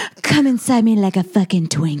off. Come inside me like a fucking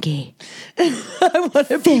Twinkie. I want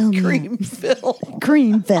to Fill be me. cream filled.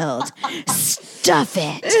 Cream filled. Stuff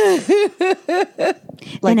it.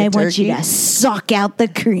 and a I want you turkey? to suck out the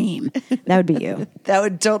cream. That would be you. That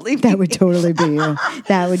would totally be That would totally be you.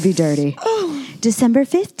 That would be dirty. December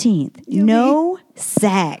 15th, no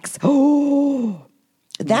sex. Oh,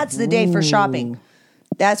 That's the day for shopping.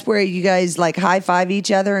 That's where you guys like high five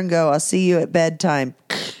each other and go, I'll see you at bedtime.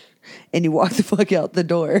 And you walk the fuck out the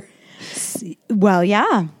door. well,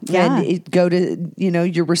 yeah. And go to,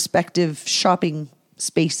 your respective shopping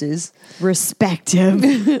spaces. Respective.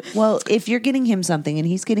 Well, if you're getting him something and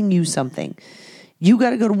he's getting you something, you got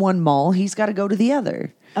to go to one mall. He's got to go to the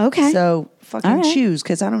other. Okay. So fucking All right. choose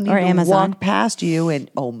because I don't need Or to Amazon. walk past you and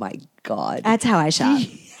oh my God. That's how I shop.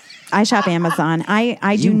 I shop Amazon.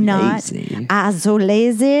 I do not. lazy. So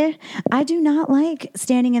lazy. I do not like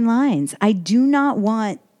standing in lines. I do not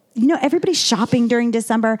want. Everybody's shopping during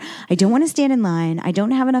December. I don't want to stand in line. I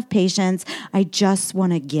don't have enough patience. I just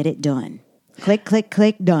want to get it done. Click, click,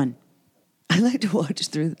 click, done. I like to walk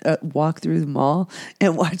through the mall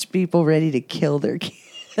and watch people ready to kill their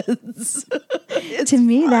kids. To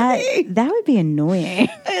me, that would be annoying.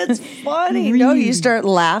 It's funny. No, you start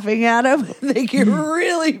laughing at them and they get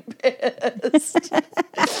really pissed.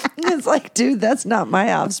 It's like, dude, that's not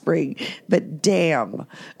my offspring. But damn.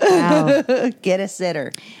 Wow. Get a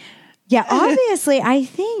sitter. Yeah, obviously, I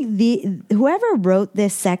think whoever wrote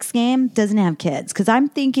this sex game doesn't have kids because I'm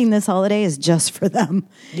thinking this holiday is just for them.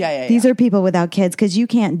 Yeah. These are people without kids because you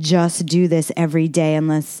can't just do this every day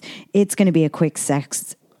unless it's going to be a quick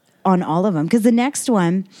sex on all of them. Because the next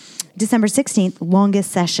one, December 16th,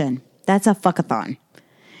 longest session. That's a fuckathon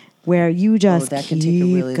where you just that can keep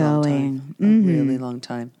take a really long going. time. A really long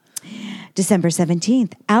time. December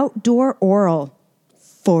 17th, outdoor oral.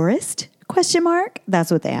 Forest? ? That's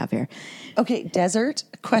what they have here. Okay, desert? ?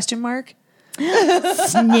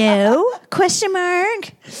 Snow? ?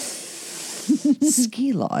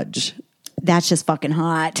 Ski lodge. That's just fucking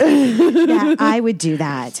hot. Yeah, I would do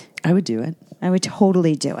that. I would do it. I would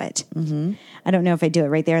totally do it. Mm-hmm. I don't know if I do it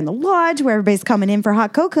right there in the lodge where everybody's coming in for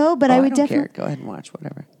hot cocoa, but I would don't definitely. care. Go ahead and watch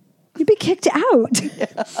whatever. You'd be kicked out.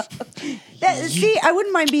 See, I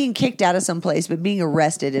wouldn't mind being kicked out of some place, but being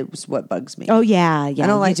arrested is what bugs me. Oh yeah. I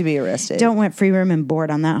don't like to be arrested. Don't want free room and board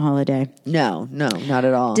on that holiday. No, not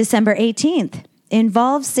at all. December 18th,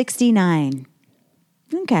 Involve 69.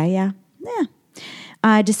 Okay, yeah.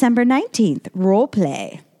 December 19th, role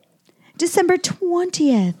play. December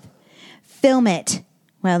 20th, film it.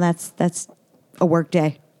 Well, that's a work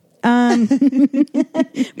day.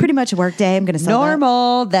 Pretty much a work day. I'm going to sell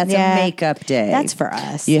Normal. that. That's a makeup day. That's for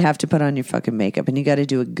us. You have to put on your fucking makeup and you got to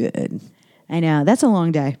do it good. I know. That's a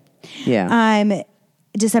long day. Yeah.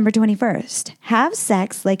 December 21st, have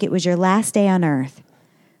sex like it was your last day on earth.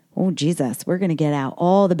 Oh, Jesus. We're going to get out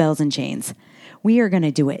all the bells and chains. We are going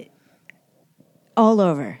to do it all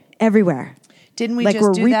over, everywhere. Didn't we like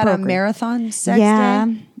just do that on reprogramming. Marathon Sex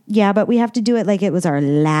Day? Yeah, but we have to do it like it was our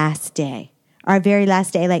last day. Our very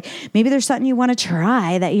last day. Like maybe there's something you want to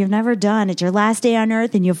try that you've never done. It's your last day on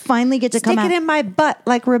earth and you finally get to Stick come out. it in my butt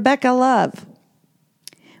like Rebecca Love.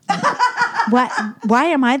 What? Why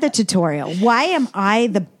am I the tutorial? Why am I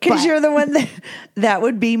the Because butt? you're the one that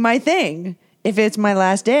would be my thing. If it's my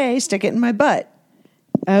last day, stick it in my butt.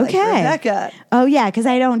 Okay. Like Rebecca. Oh, yeah, because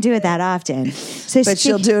I don't do it that often. So But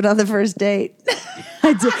she'll do it on the first date.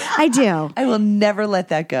 I do. I will never let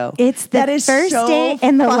that go. It's the That is first so date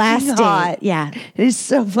and the fucking last hot. date. Yeah. It is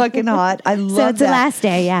so fucking hot. I love So it's that. the last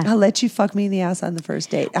day, yeah. I'll let you fuck me in the ass on the first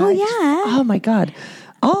date. Oh, yeah. Oh my God.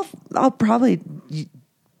 I'll probably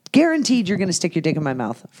guaranteed you're going to stick your dick in my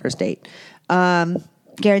mouth first date.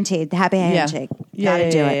 Guaranteed. The happy handshake.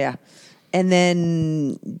 Gotta do it. Yeah. And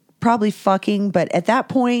then probably fucking, but at that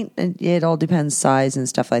point, it all depends size and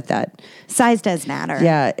stuff like that. Size does matter.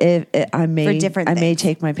 Yeah, I may different I may things.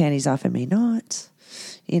 take my panties off, I may not.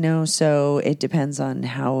 So it depends on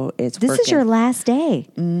how it's This working. is your last day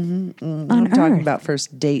on I'm talking Earth. about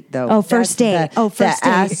first date, though. Oh, first date.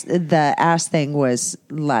 First date. The ass thing was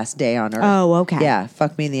last day on Earth. Oh, okay. Yeah,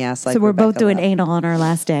 fuck me in the ass like So we're both Rebecca doing Love. anal on our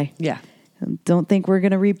last day. Yeah. Don't think we're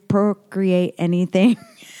going to reprocreate anything.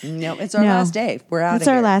 No, it's our No. last day. We're out It's of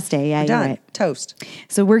our here. last day. Yeah, We're you're done. right. Toast.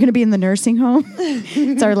 So we're going to be in the nursing home.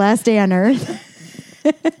 It's our last day on Earth.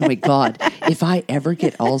 Oh my God. If I ever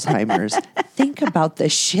get Alzheimer's, think about the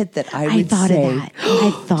shit that I would I thought say. of that. I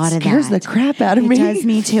thought of that. Scares the crap out of It me. does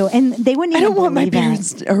me too. And they wouldn't I even don't want my believe it.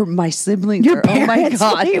 parents or my siblings. Your or, oh my parents?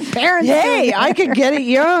 God. What are your parents Hey, doing? I could get it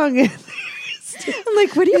young. I'm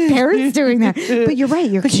like, what are your parents doing there? But you're right.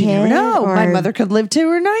 Your But kid. you never know. or- My mother could live to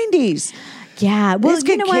her 90s. Yeah. Well, This you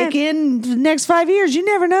could know kick what? in the next 5 years. You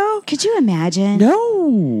never know. Could you imagine?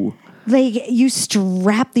 No. Like you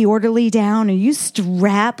strap the orderly down or you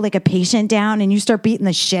strap like a patient down and you start beating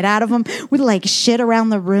the shit out of them with like shit around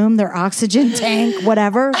the room, their oxygen tank,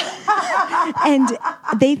 whatever. And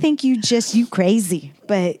they think you crazy,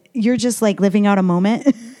 but you're just like living out a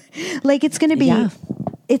moment. Like it's going to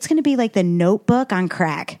be like the Notebook on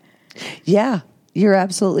crack. Yeah, you're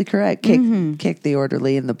absolutely correct. Kick the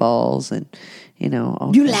orderly in the balls and, you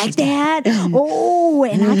know. You like that? Oh,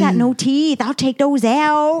 and I got no teeth. I'll take those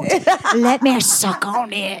out. Let me suck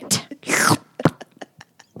on it.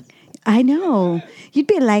 I know. You'd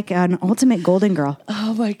be like an ultimate golden girl.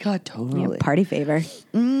 Oh, my God, totally. Yeah, party favor.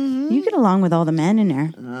 You get along with all the men in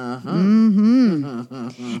there.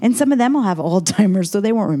 And some of them will have Alzheimer's, so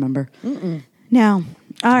they won't remember. No.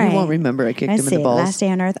 All right. You won't remember I kicked him in the balls. Last day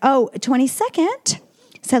on Earth. Oh, 22nd.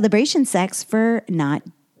 Celebration sex for not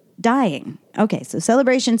dying. Okay, so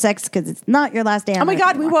celebration sex because it's not your last day on Earth. Oh my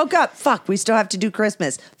God, anymore. we woke up. Fuck, we still have to do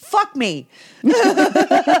Christmas. Fuck me.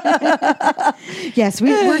 Yes,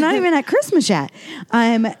 we're not even at Christmas yet.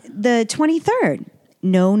 The 23rd,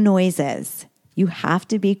 no noises. You have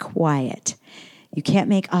to be quiet. You can't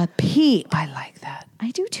make a peep. I like that.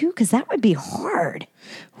 I do too, because that would be hard.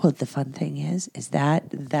 Well, the fun thing is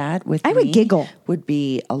that with I would giggle. Would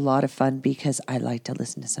be a lot of fun because I like to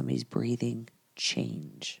listen to somebody's breathing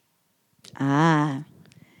change. Ah.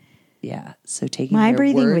 Yeah. So taking My their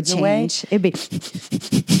breathing would words away, change. It'd be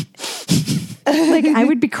like I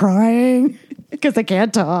would be crying because I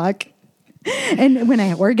can't talk. And when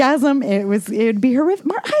I orgasm, it would be horrific.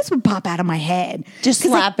 My eyes would pop out of my head. just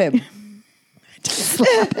slap him.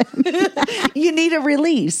 You need a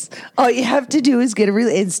release. All you have to do is get a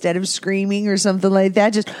release instead of screaming or something like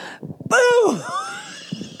that. Just boom.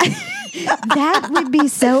 That would be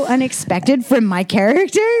so unexpected from my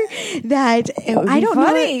character that I don't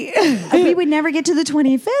funny. know. We would never get to the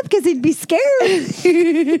 25th because he'd be scared.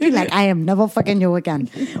 He'd be like, I am never fucking you again.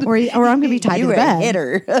 Or I'm going to be tied to the bed.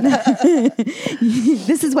 Hitter.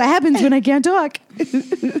 This is what happens when I can't talk.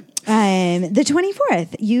 The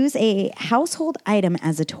 24th, use a household item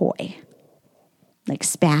as a toy. Like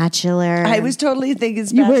spatula. I was totally thinking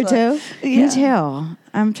spatula. You were too? Yeah. Me too.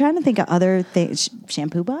 I'm trying to think of other things.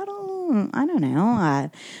 Shampoo bottle? I don't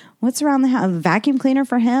know. What's around the house? Vacuum cleaner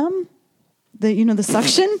for him? The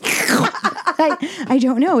suction? I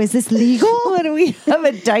don't know. Is this legal? What do we have?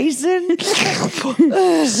 A Dyson?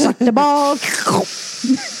 Suck the ball.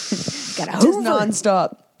 Got a Just Hoover.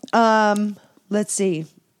 nonstop. Let's see.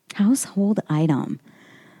 Household item.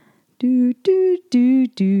 Do, do, do,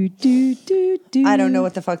 do, do, do, do. I don't know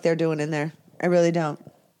what the fuck they're doing in there. I really don't.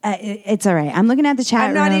 It's all right. I'm looking at the chat I'm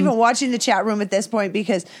room. not even watching the chat room at this point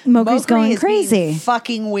because Mokri's going is crazy. being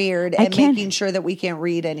fucking weird and making sure that we can't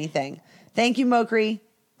read anything. Thank you, Mokri.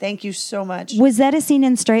 Thank you so much. Was that a scene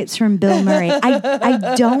in Stripes from Bill Murray?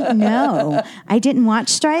 I don't know. I didn't watch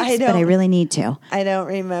Stripes, but I really need to. I don't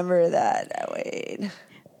remember that. Wait.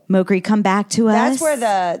 Mokri, come back to us.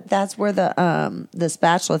 That's where the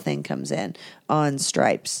spatula thing comes in on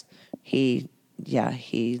Stripes.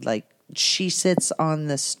 She sits on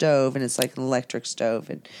the stove and it's like an electric stove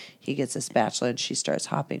and he gets a spatula and she starts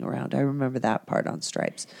hopping around. I remember that part on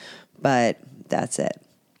Stripes, but that's it.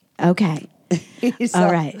 Okay.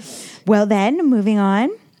 All right. Well then, moving on,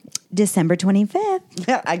 December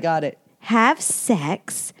 25th. I got it. Have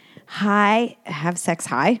sex high.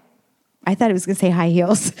 I thought it was going to say high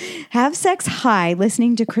heels. Have sex high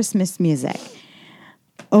listening to Christmas music.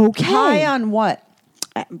 Okay. High on what?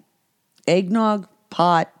 Eggnog,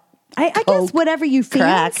 pot. I guess whatever you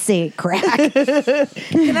fancy. Crack.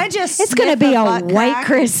 Can I just? It's going to be a white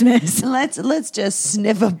Christmas. Let's just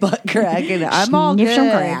sniff a butt crack, and I'm all good. Sniff some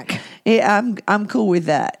crack. Yeah, I'm cool with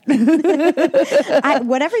that.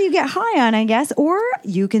 Whatever you get high on, I guess, or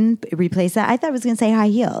you can replace that. I thought I was going to say high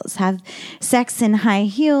heels. Have sex in high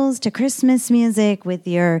heels to Christmas music with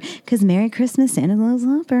because Merry Christmas, Santa Claus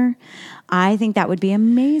Hopper. I think that would be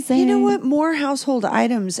amazing. You know what? More household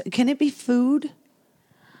items. Can it be food?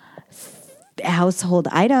 Household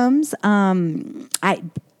items. I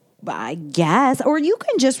guess, or you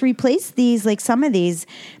can just replace these, like some of these,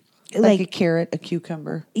 like a carrot, a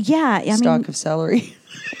cucumber. Yeah, stalk of celery.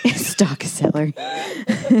 Stalk of celery.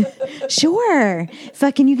 Sure,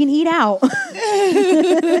 fucking you can eat out.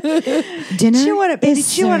 Dinner. Chew on it, baby.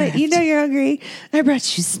 Chew on it. You know you're hungry. I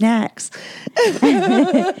brought you snacks.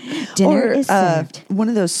 Dinner is served. One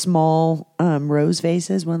of those small rose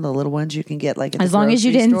vases, one of the little ones you can get like at as the long as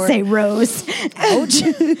you didn't store. say rose. Ouch.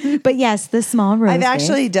 But yes, the small rose. I've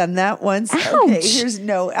actually done that once. Ouch.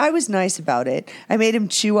 Okay, I was nice about it. I made him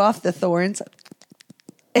chew off the thorns.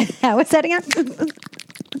 What's that again?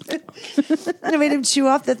 I made him chew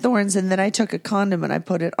off the thorns, and then I took a condom and I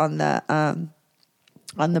put it on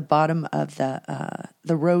the bottom of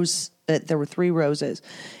the rose. There were 3 roses,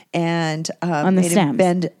 and on the made him stems.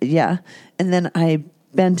 bend. Yeah, and then I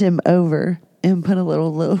bent him over and put a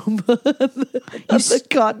little lube on the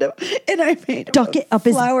condom, and I made him Stuck it up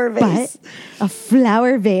his flower vase. butt. A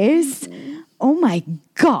flower vase. Oh my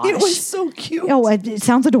gosh! It was so cute. Oh, it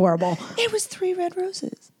sounds adorable. It was 3 red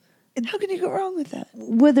roses. And how can you go wrong with that?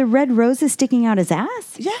 Were the red roses sticking out his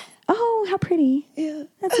ass? Yeah. Oh, how pretty. Yeah.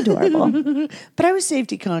 That's adorable. But I was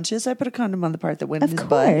safety conscious. I put a condom on the part that went in Of his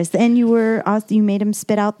butt. course. And you made him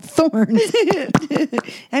spit out thorns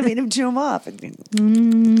I made him chew them off.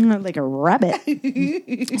 like a rabbit.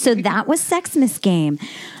 So that was Sexmas game.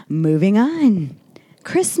 Moving on.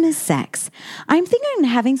 Christmas sex. I'm thinking of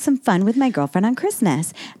having some fun with my girlfriend on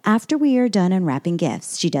Christmas. After we are done unwrapping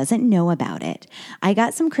gifts, she doesn't know about it. I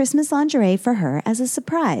got some Christmas lingerie for her as a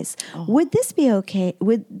surprise. Would this be okay?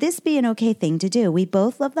 Would this be an okay thing to do? We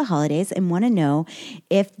both love the holidays and want to know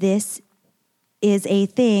if this is a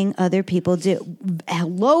thing other people do.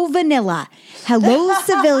 Hello, vanilla. Hello,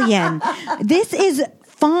 civilian. This is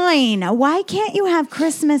fine. Why can't you have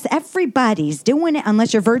Christmas? Everybody's doing it,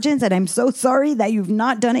 unless you're virgins, and I'm so sorry that you've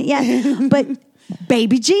not done it yet. But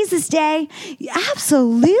Baby Jesus Day,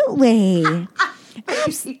 absolutely.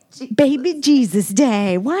 Baby Jesus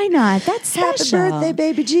Day. Why not? That's special. Happy birthday,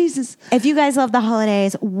 baby Jesus. If you guys love the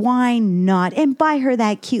holidays, why not? And buy her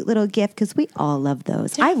that cute little gift, because we all love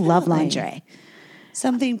those. I love lingerie.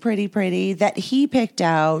 Something pretty that he picked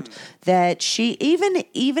out, that she,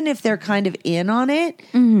 even if they're kind of in on it,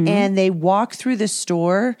 and they walk through the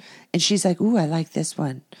store and she's like, ooh, I like this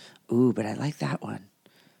one. Ooh, but I like that one.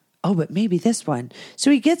 Oh, but maybe this one.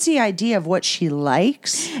 So he gets the idea of what she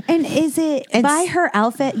likes. And is it by her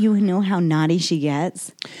outfit, you know how naughty she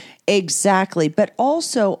gets? Exactly. But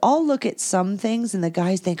also, I'll look at some things and the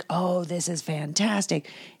guys think, oh, this is fantastic.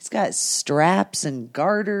 It's got straps and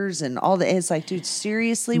garters and all that. It's like, dude,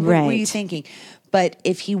 seriously? What were you thinking? But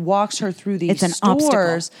if he walks her through these it's an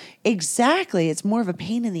stores, obstacle. Exactly. It's more of a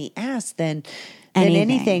pain in the ass than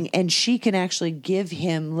anything. And she can actually give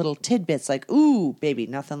him little tidbits like, ooh, baby,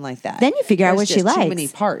 nothing like that. Then you figure out what she likes. Too many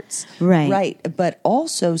parts. Right. Right. But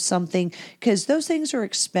also something, because those things are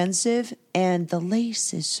expensive and the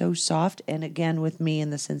lace is so soft. And again, with me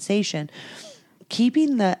and the sensation,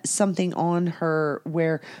 keeping something on her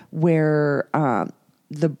where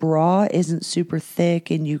the bra isn't super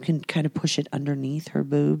thick and you can kind of push it underneath her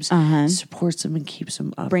boobs, supports them and keeps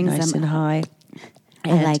them up nice and high.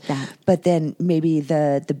 I like that. But then maybe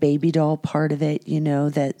the baby doll part of it,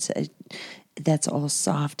 that's all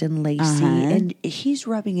soft and lacy. And he's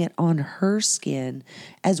rubbing it on her skin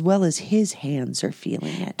as well as his hands are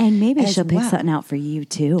feeling it. And maybe she'll pick something out for you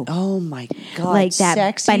too. Oh my God. Like that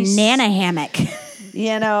sexy banana hammock.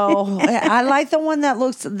 I like the one that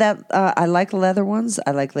looks I like leather ones.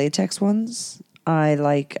 I like latex ones. I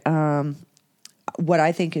like what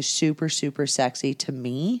I think is super, super sexy to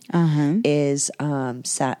me is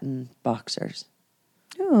satin boxers.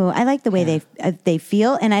 Oh, I like the way they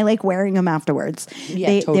feel, and I like wearing them afterwards.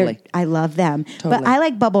 Yeah, totally. I love them. Totally. But I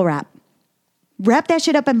like bubble wrap. Wrap that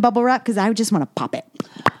shit up in bubble wrap because I just want to pop it.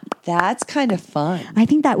 That's kind of fun. I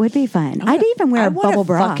think that would be fun. I'd even wear a bubble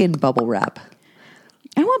bra. Fucking bubble wrap.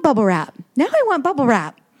 I want bubble wrap. Now I want bubble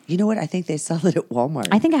wrap. You know what? I think they sell it at Walmart.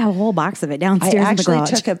 I think I have a whole box of it downstairs in the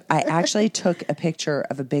garage. I actually took a picture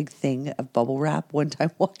of a big thing of bubble wrap one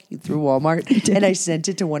time walking through Walmart, and I sent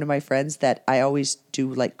it to one of my friends that I always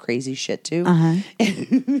do like crazy shit to.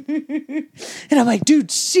 And I'm like,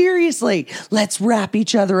 dude, seriously, let's wrap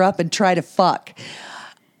each other up and try to fuck.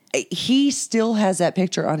 He still has that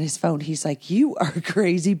picture on his phone. He's like, you are a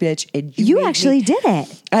crazy bitch. And you actually did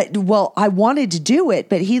it. Well, I wanted to do it,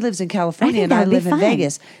 but he lives in California and I live in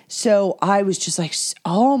Vegas. So I was just like,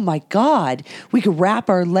 oh my God, we could wrap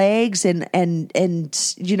our legs and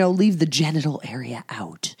leave the genital area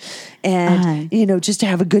out. And, just to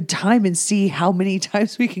have a good time and see how many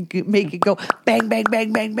times we can make it go bang, bang,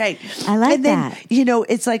 bang, bang, bang. I like that.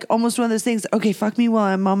 It's like almost one of those things. Okay, fuck me while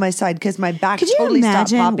I'm on my side because my back totally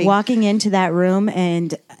stopped popping. Walking into that room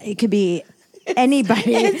and it could be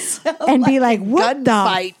anybody and be like, what the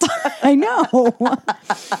fight? I know.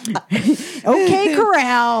 Okay,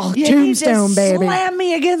 corral. Tombstone, baby. Slam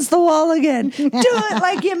me against the wall again. Do it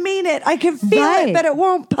like you mean it. I can feel it, but it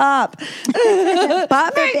won't pop.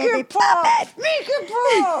 Pop it, baby. Pop it. Make it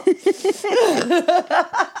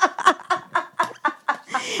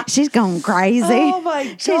pop. She's going crazy. Oh my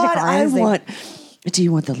God. She's crazy. Do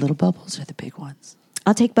you want the little bubbles or the big ones?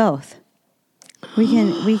 I'll take both.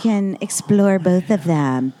 We can explore both of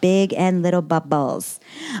them, big and little bubbles.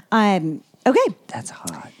 Okay. That's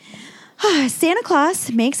hot. Santa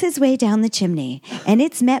Claus makes his way down the chimney, and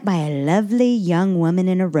it's met by a lovely young woman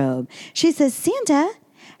in a robe. She says, Santa,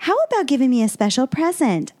 how about giving me a special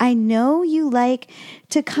present? I know you like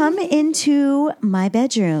to come into my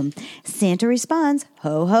bedroom. Santa responds,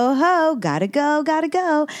 ho, ho, ho, gotta go,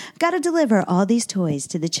 gotta deliver all these toys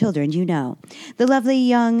to the children you know. The lovely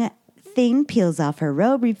young thing peels off her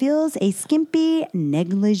robe, reveals a skimpy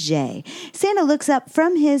negligee. Santa looks up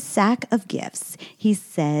from his sack of gifts. She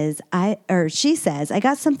says, I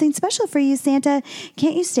got something special for you, Santa.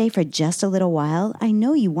 Can't you stay for just a little while? I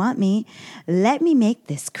know you want me. Let me make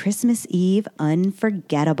this Christmas Eve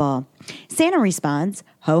unforgettable. Santa responds,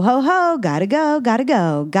 ho, ho, ho, gotta go,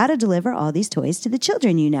 gotta deliver all these toys to the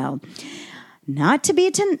children you know. Not to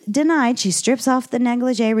be denied, she strips off the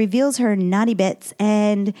negligee, reveals her naughty bits,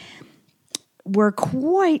 and were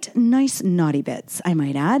quite nice naughty bits, I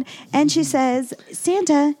might add. And she says,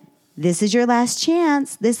 Santa, this is your last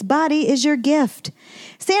chance. This body is your gift.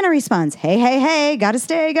 Santa responds, hey, gotta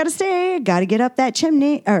stay. Gotta get up that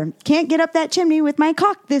chimney, or can't get up that chimney with my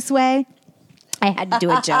cock this way. I had to do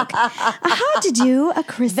a joke. I had to do a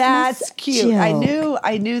Christmas That's cute. joke.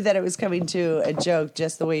 I knew that it was coming to a joke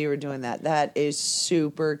just the way you were doing that. That is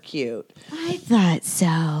super cute. I thought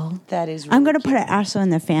so. That is I'm really going to put it also in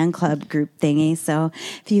the fan club group thingy. So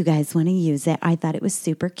if you guys want to use it, I thought it was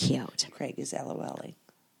super cute. Craig is LOLing.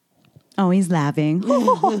 Oh, he's laughing.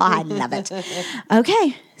 I love it.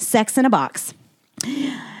 Okay, sex in a box.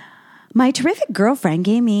 My terrific girlfriend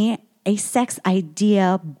gave me a sex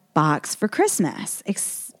idea box for Christmas.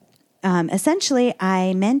 Essentially,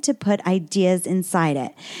 I meant to put ideas inside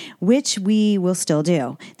it, which we will still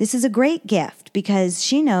do. This is a great gift because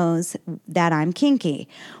she knows that I'm kinky.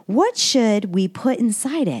 What should we put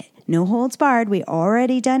inside it? No holds barred. We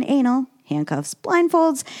already done anal, handcuffs,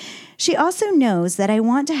 blindfolds. She also knows that I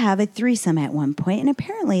want to have a threesome at one point, and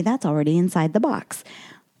apparently that's already inside the box.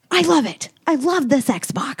 I love it. I love the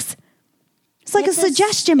sex box. It's like a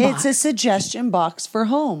suggestion box. It's a suggestion box for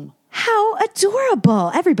home. How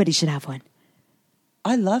adorable. Everybody should have one.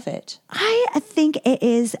 I love it. I think it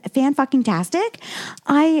is fan-fucking-tastic.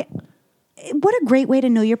 What a great way to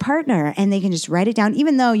know your partner. And they can just write it down,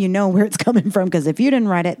 even though you know where it's coming from, because if you didn't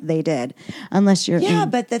write it, they did. Unless you're... Yeah,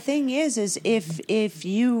 but the thing is if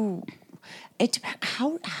you...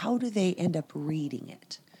 How do they end up reading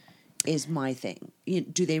it? Is my thing.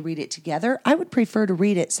 Do they read it together? I would prefer to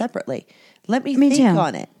read it separately. Let me think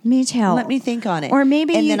on it. Me too. Let me think on it. Or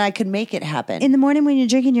maybe then I could make it happen. In the morning when you're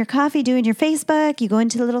drinking your coffee, doing your Facebook, you go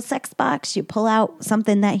into the little sex box, you pull out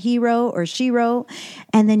something that he wrote or she wrote,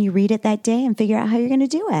 and then you read it that day and figure out how you're going to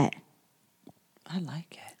do it. I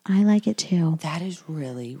like it. I like it too. That is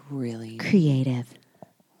really, really creative.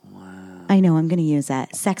 I know, I'm going to use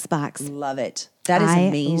that. Sex box. Love it. That is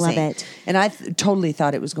amazing. I love it. And I totally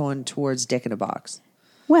thought it was going towards dick in a box.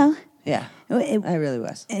 Well, yeah, I really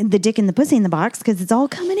was. The dick and the pussy in the box because it's all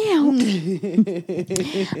coming out.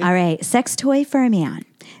 All right, sex toy for a man.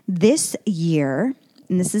 This year,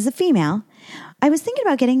 and this is a female, I was thinking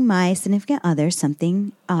about getting my significant other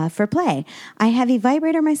something for play. I have a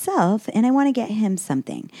vibrator myself, and I want to get him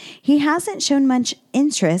something. He hasn't shown much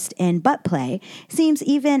interest in butt play, seems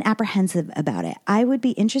even apprehensive about it. I would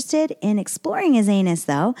be interested in exploring his anus,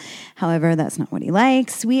 though. However, that's not what he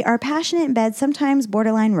likes. We are passionate in bed, sometimes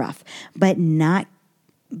borderline rough, but not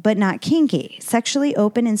kinky. Sexually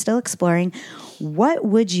open and still exploring. What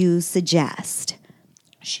would you suggest?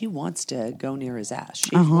 She wants to go near his ass.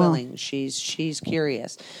 She's willing. She's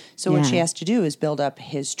curious. So what she has to do is build up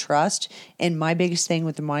his trust. And my biggest thing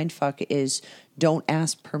with the mindfuck is don't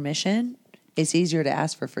ask permission. It's easier to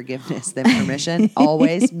ask for forgiveness than permission.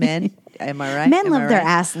 Always, men. Am I right? Men love their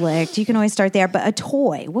ass licked. You can always start there. But a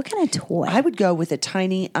toy. What kind of toy? I would go with a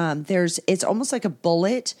tiny. It's almost like a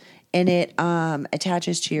bullet, and it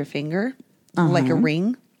attaches to your finger like a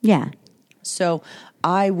ring. Yeah. So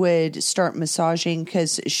I would start massaging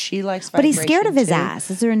because she likes vibration. But he's scared of his too. ass.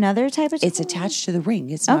 Is there another type of toy? It's attached to the ring.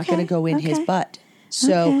 It's not going to go in his butt.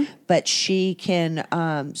 So, but she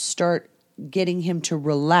can start getting him to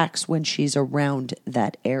relax when she's around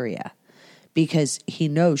that area because he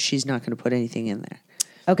knows she's not going to put anything in there.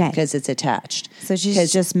 Okay. Because it's attached. So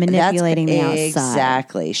she's just manipulating the outside.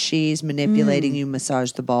 Exactly. She's manipulating you,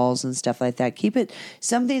 massage the balls and stuff like that. Keep it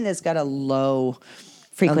something that's got a low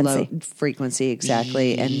frequency,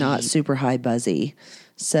 exactly, and not super high buzzy.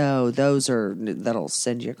 So that'll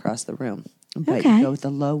send you across the room. But you go with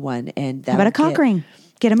the low one, and that. How about a cock ring?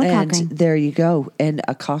 Get him a And cock ring. there you go. And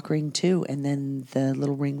a cock ring too. And then the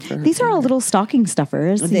little ring for her These are all finger. little stocking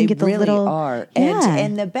stuffers. You They can get the really little, are. Yeah.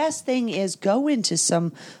 And the best thing is go into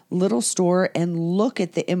some little store and look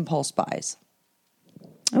at the impulse buys.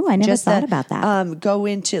 Oh, I never thought about that. Go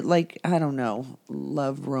into like, I don't know,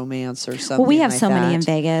 Love Romance or something. Well, we have like so many that. in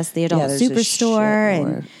Vegas, the Adult there's a Superstore, shitload.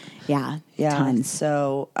 and yeah, Yeah. tons.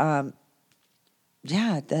 So,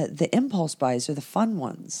 the impulse buys are the fun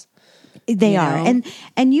ones. They You are, know?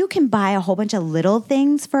 and you can buy a whole bunch of little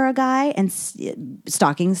things for a guy and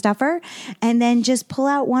stocking stuffer, and then just pull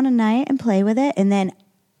out one a night and play with it, and then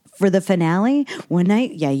for the finale one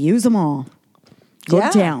night, use them all. Go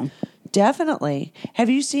down. Definitely. Have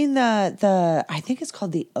you seen the I think it's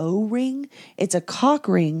called the O ring? It's a cock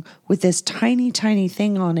ring with this tiny, tiny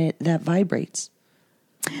thing on it that vibrates.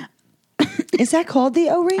 Is that called the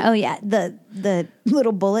O ring? Oh yeah, the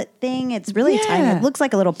little bullet thing. It's really tiny. Yeah. It looks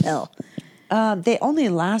like a little pill. They only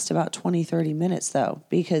last about 20, 30 minutes though,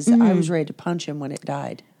 because I was ready to punch him when it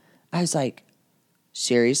died. I was like,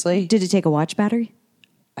 seriously? Did it take a watch battery?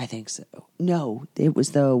 I think so. No, it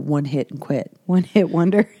was the one hit and quit. One hit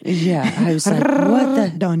wonder. Yeah. I was like, what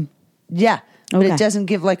the? Done. Yeah. But Okay. it doesn't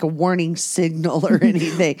give like a warning signal or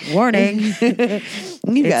anything. Warning. You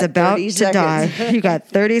It's got about 30 to die. seconds. You got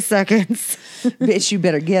 30 seconds. Bitch, you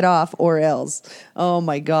better get off or else. Oh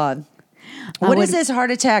my God. What is this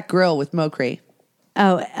heart attack grill with Mokri?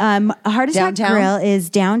 Oh, Heart Attack Downtown? Grill is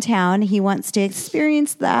downtown. He wants to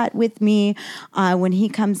experience that with me when he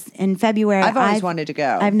comes in February. I've always wanted to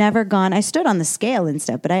go. I've never gone. I stood on the scale and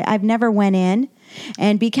stuff, but I've never went in.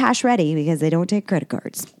 And be cash ready because they don't take credit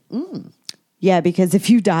cards. Yeah, because if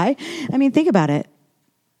you die, I mean, think about it.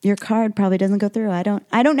 Your card probably doesn't go through. I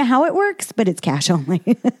don't know how it works, but it's cash only.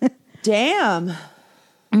 Damn.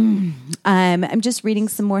 I'm just reading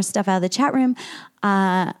some more stuff out of the chat room.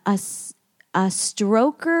 A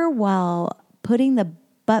stroker while putting the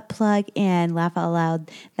butt plug in, laugh out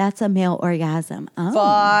loud. That's a male orgasm. Oh.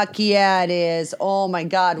 Fuck yeah, it is. Oh my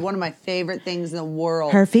God. One of my favorite things in the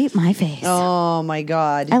world. Her feet, my face. Oh my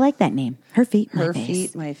God. I like that name. Her feet, my Her face.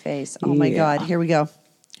 feet, my face. Oh my Yeah. God. Here we go.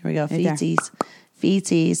 there. Feetsies.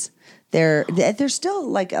 Feetsies. They're still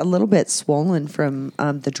like a little bit swollen from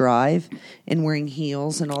the drive and wearing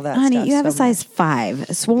heels and all that Honey, stuff. you have a So size 5.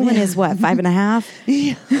 Swollen is what, 5.5?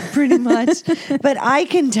 yeah, pretty much. But I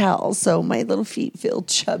can tell, so my little feet feel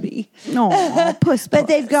chubby. No, puss. But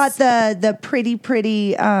they've got the pretty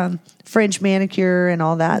French manicure and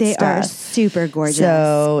all that They stuff. are super gorgeous.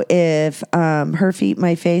 So if her feet,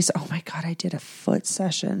 my face. Oh my God, I did a foot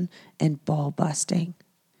session and ball busting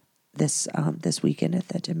this weekend at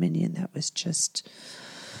the Dominion. That was just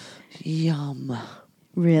yum.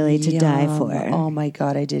 Really to die Yum. for. Oh my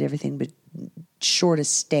God, I did everything but short of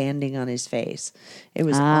standing on his face. It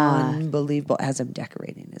was unbelievable as I'm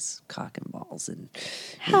decorating his cock and balls and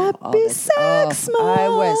all Happy this. I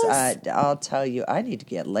was, Sexmas. I'll tell you, I need to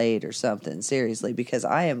get laid or something, seriously, because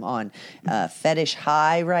I am on a fetish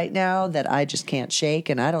high right now that I just can't shake,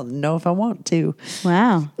 and I don't know if I want to.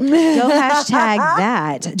 Wow. Go hashtag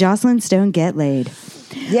that. Joclyn Stone get laid.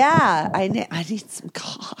 Yeah, I need some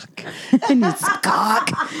cock. I need some cock.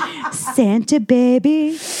 Santa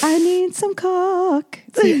baby, I need some cock.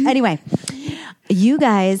 See, anyway, you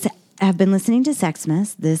guys have been listening to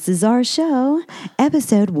Sexmas. This is our show,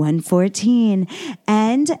 episode 114.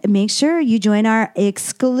 And make sure you join our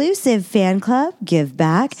exclusive fan club, Give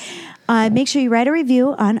Back. Make sure you write a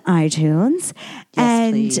review on iTunes.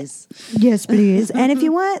 Please. Yes, please. And if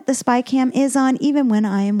you want, the spy cam is on even when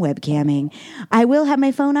I am webcamming. I will have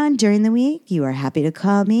my phone on during the week. You are happy to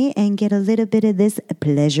call me and get a little bit of this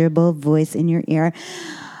pleasurable voice in your ear.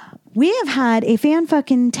 We have had a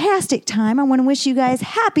fan-fucking-tastic time. I want to wish you guys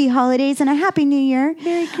happy holidays and a happy new year.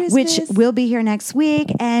 Merry Christmas. Which will be here next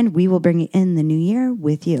week, and we will bring in the new year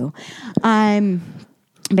with you.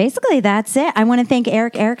 Basically, that's it. I want to thank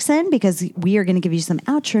Eric Erickson because we are going to give you some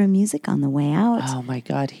outro music on the way out. Oh my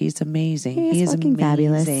God, he's amazing. He is fucking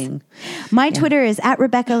amazing. fabulous. My Twitter is at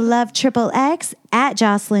Rebecca Love XXX, at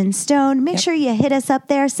Joclyn Stone. Make sure you hit us up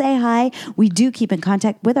there. Say hi. We do keep in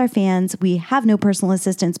contact with our fans. We have no personal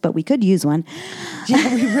assistants, but we could use one.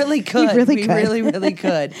 Yeah, we really could. really could. really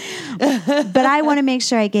could. But I want to make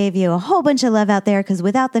sure I gave you a whole bunch of love out there because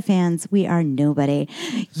without the fans, we are nobody.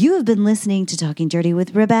 You have been listening to Talking Dirty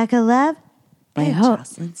with Rebecca Love. And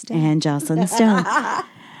Joclyn Stone. And Joclyn Stone.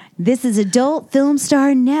 This is Adult Film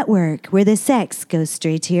Star Network, where the sex goes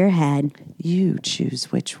straight to your head. You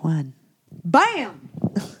choose which one. Bam!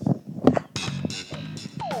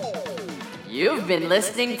 You've been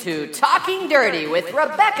listening to Talking Dirty with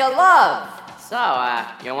Rebecca Love. So,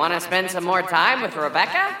 you want to spend some more time with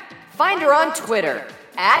Rebecca? Find her on Twitter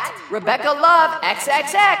at Rebecca Love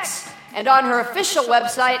XXX and on her official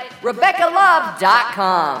website,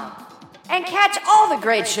 RebeccaLove.com. And catch all the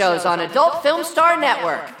great shows on Adult Film Star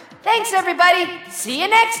Network. Thanks, everybody. See you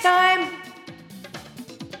next time.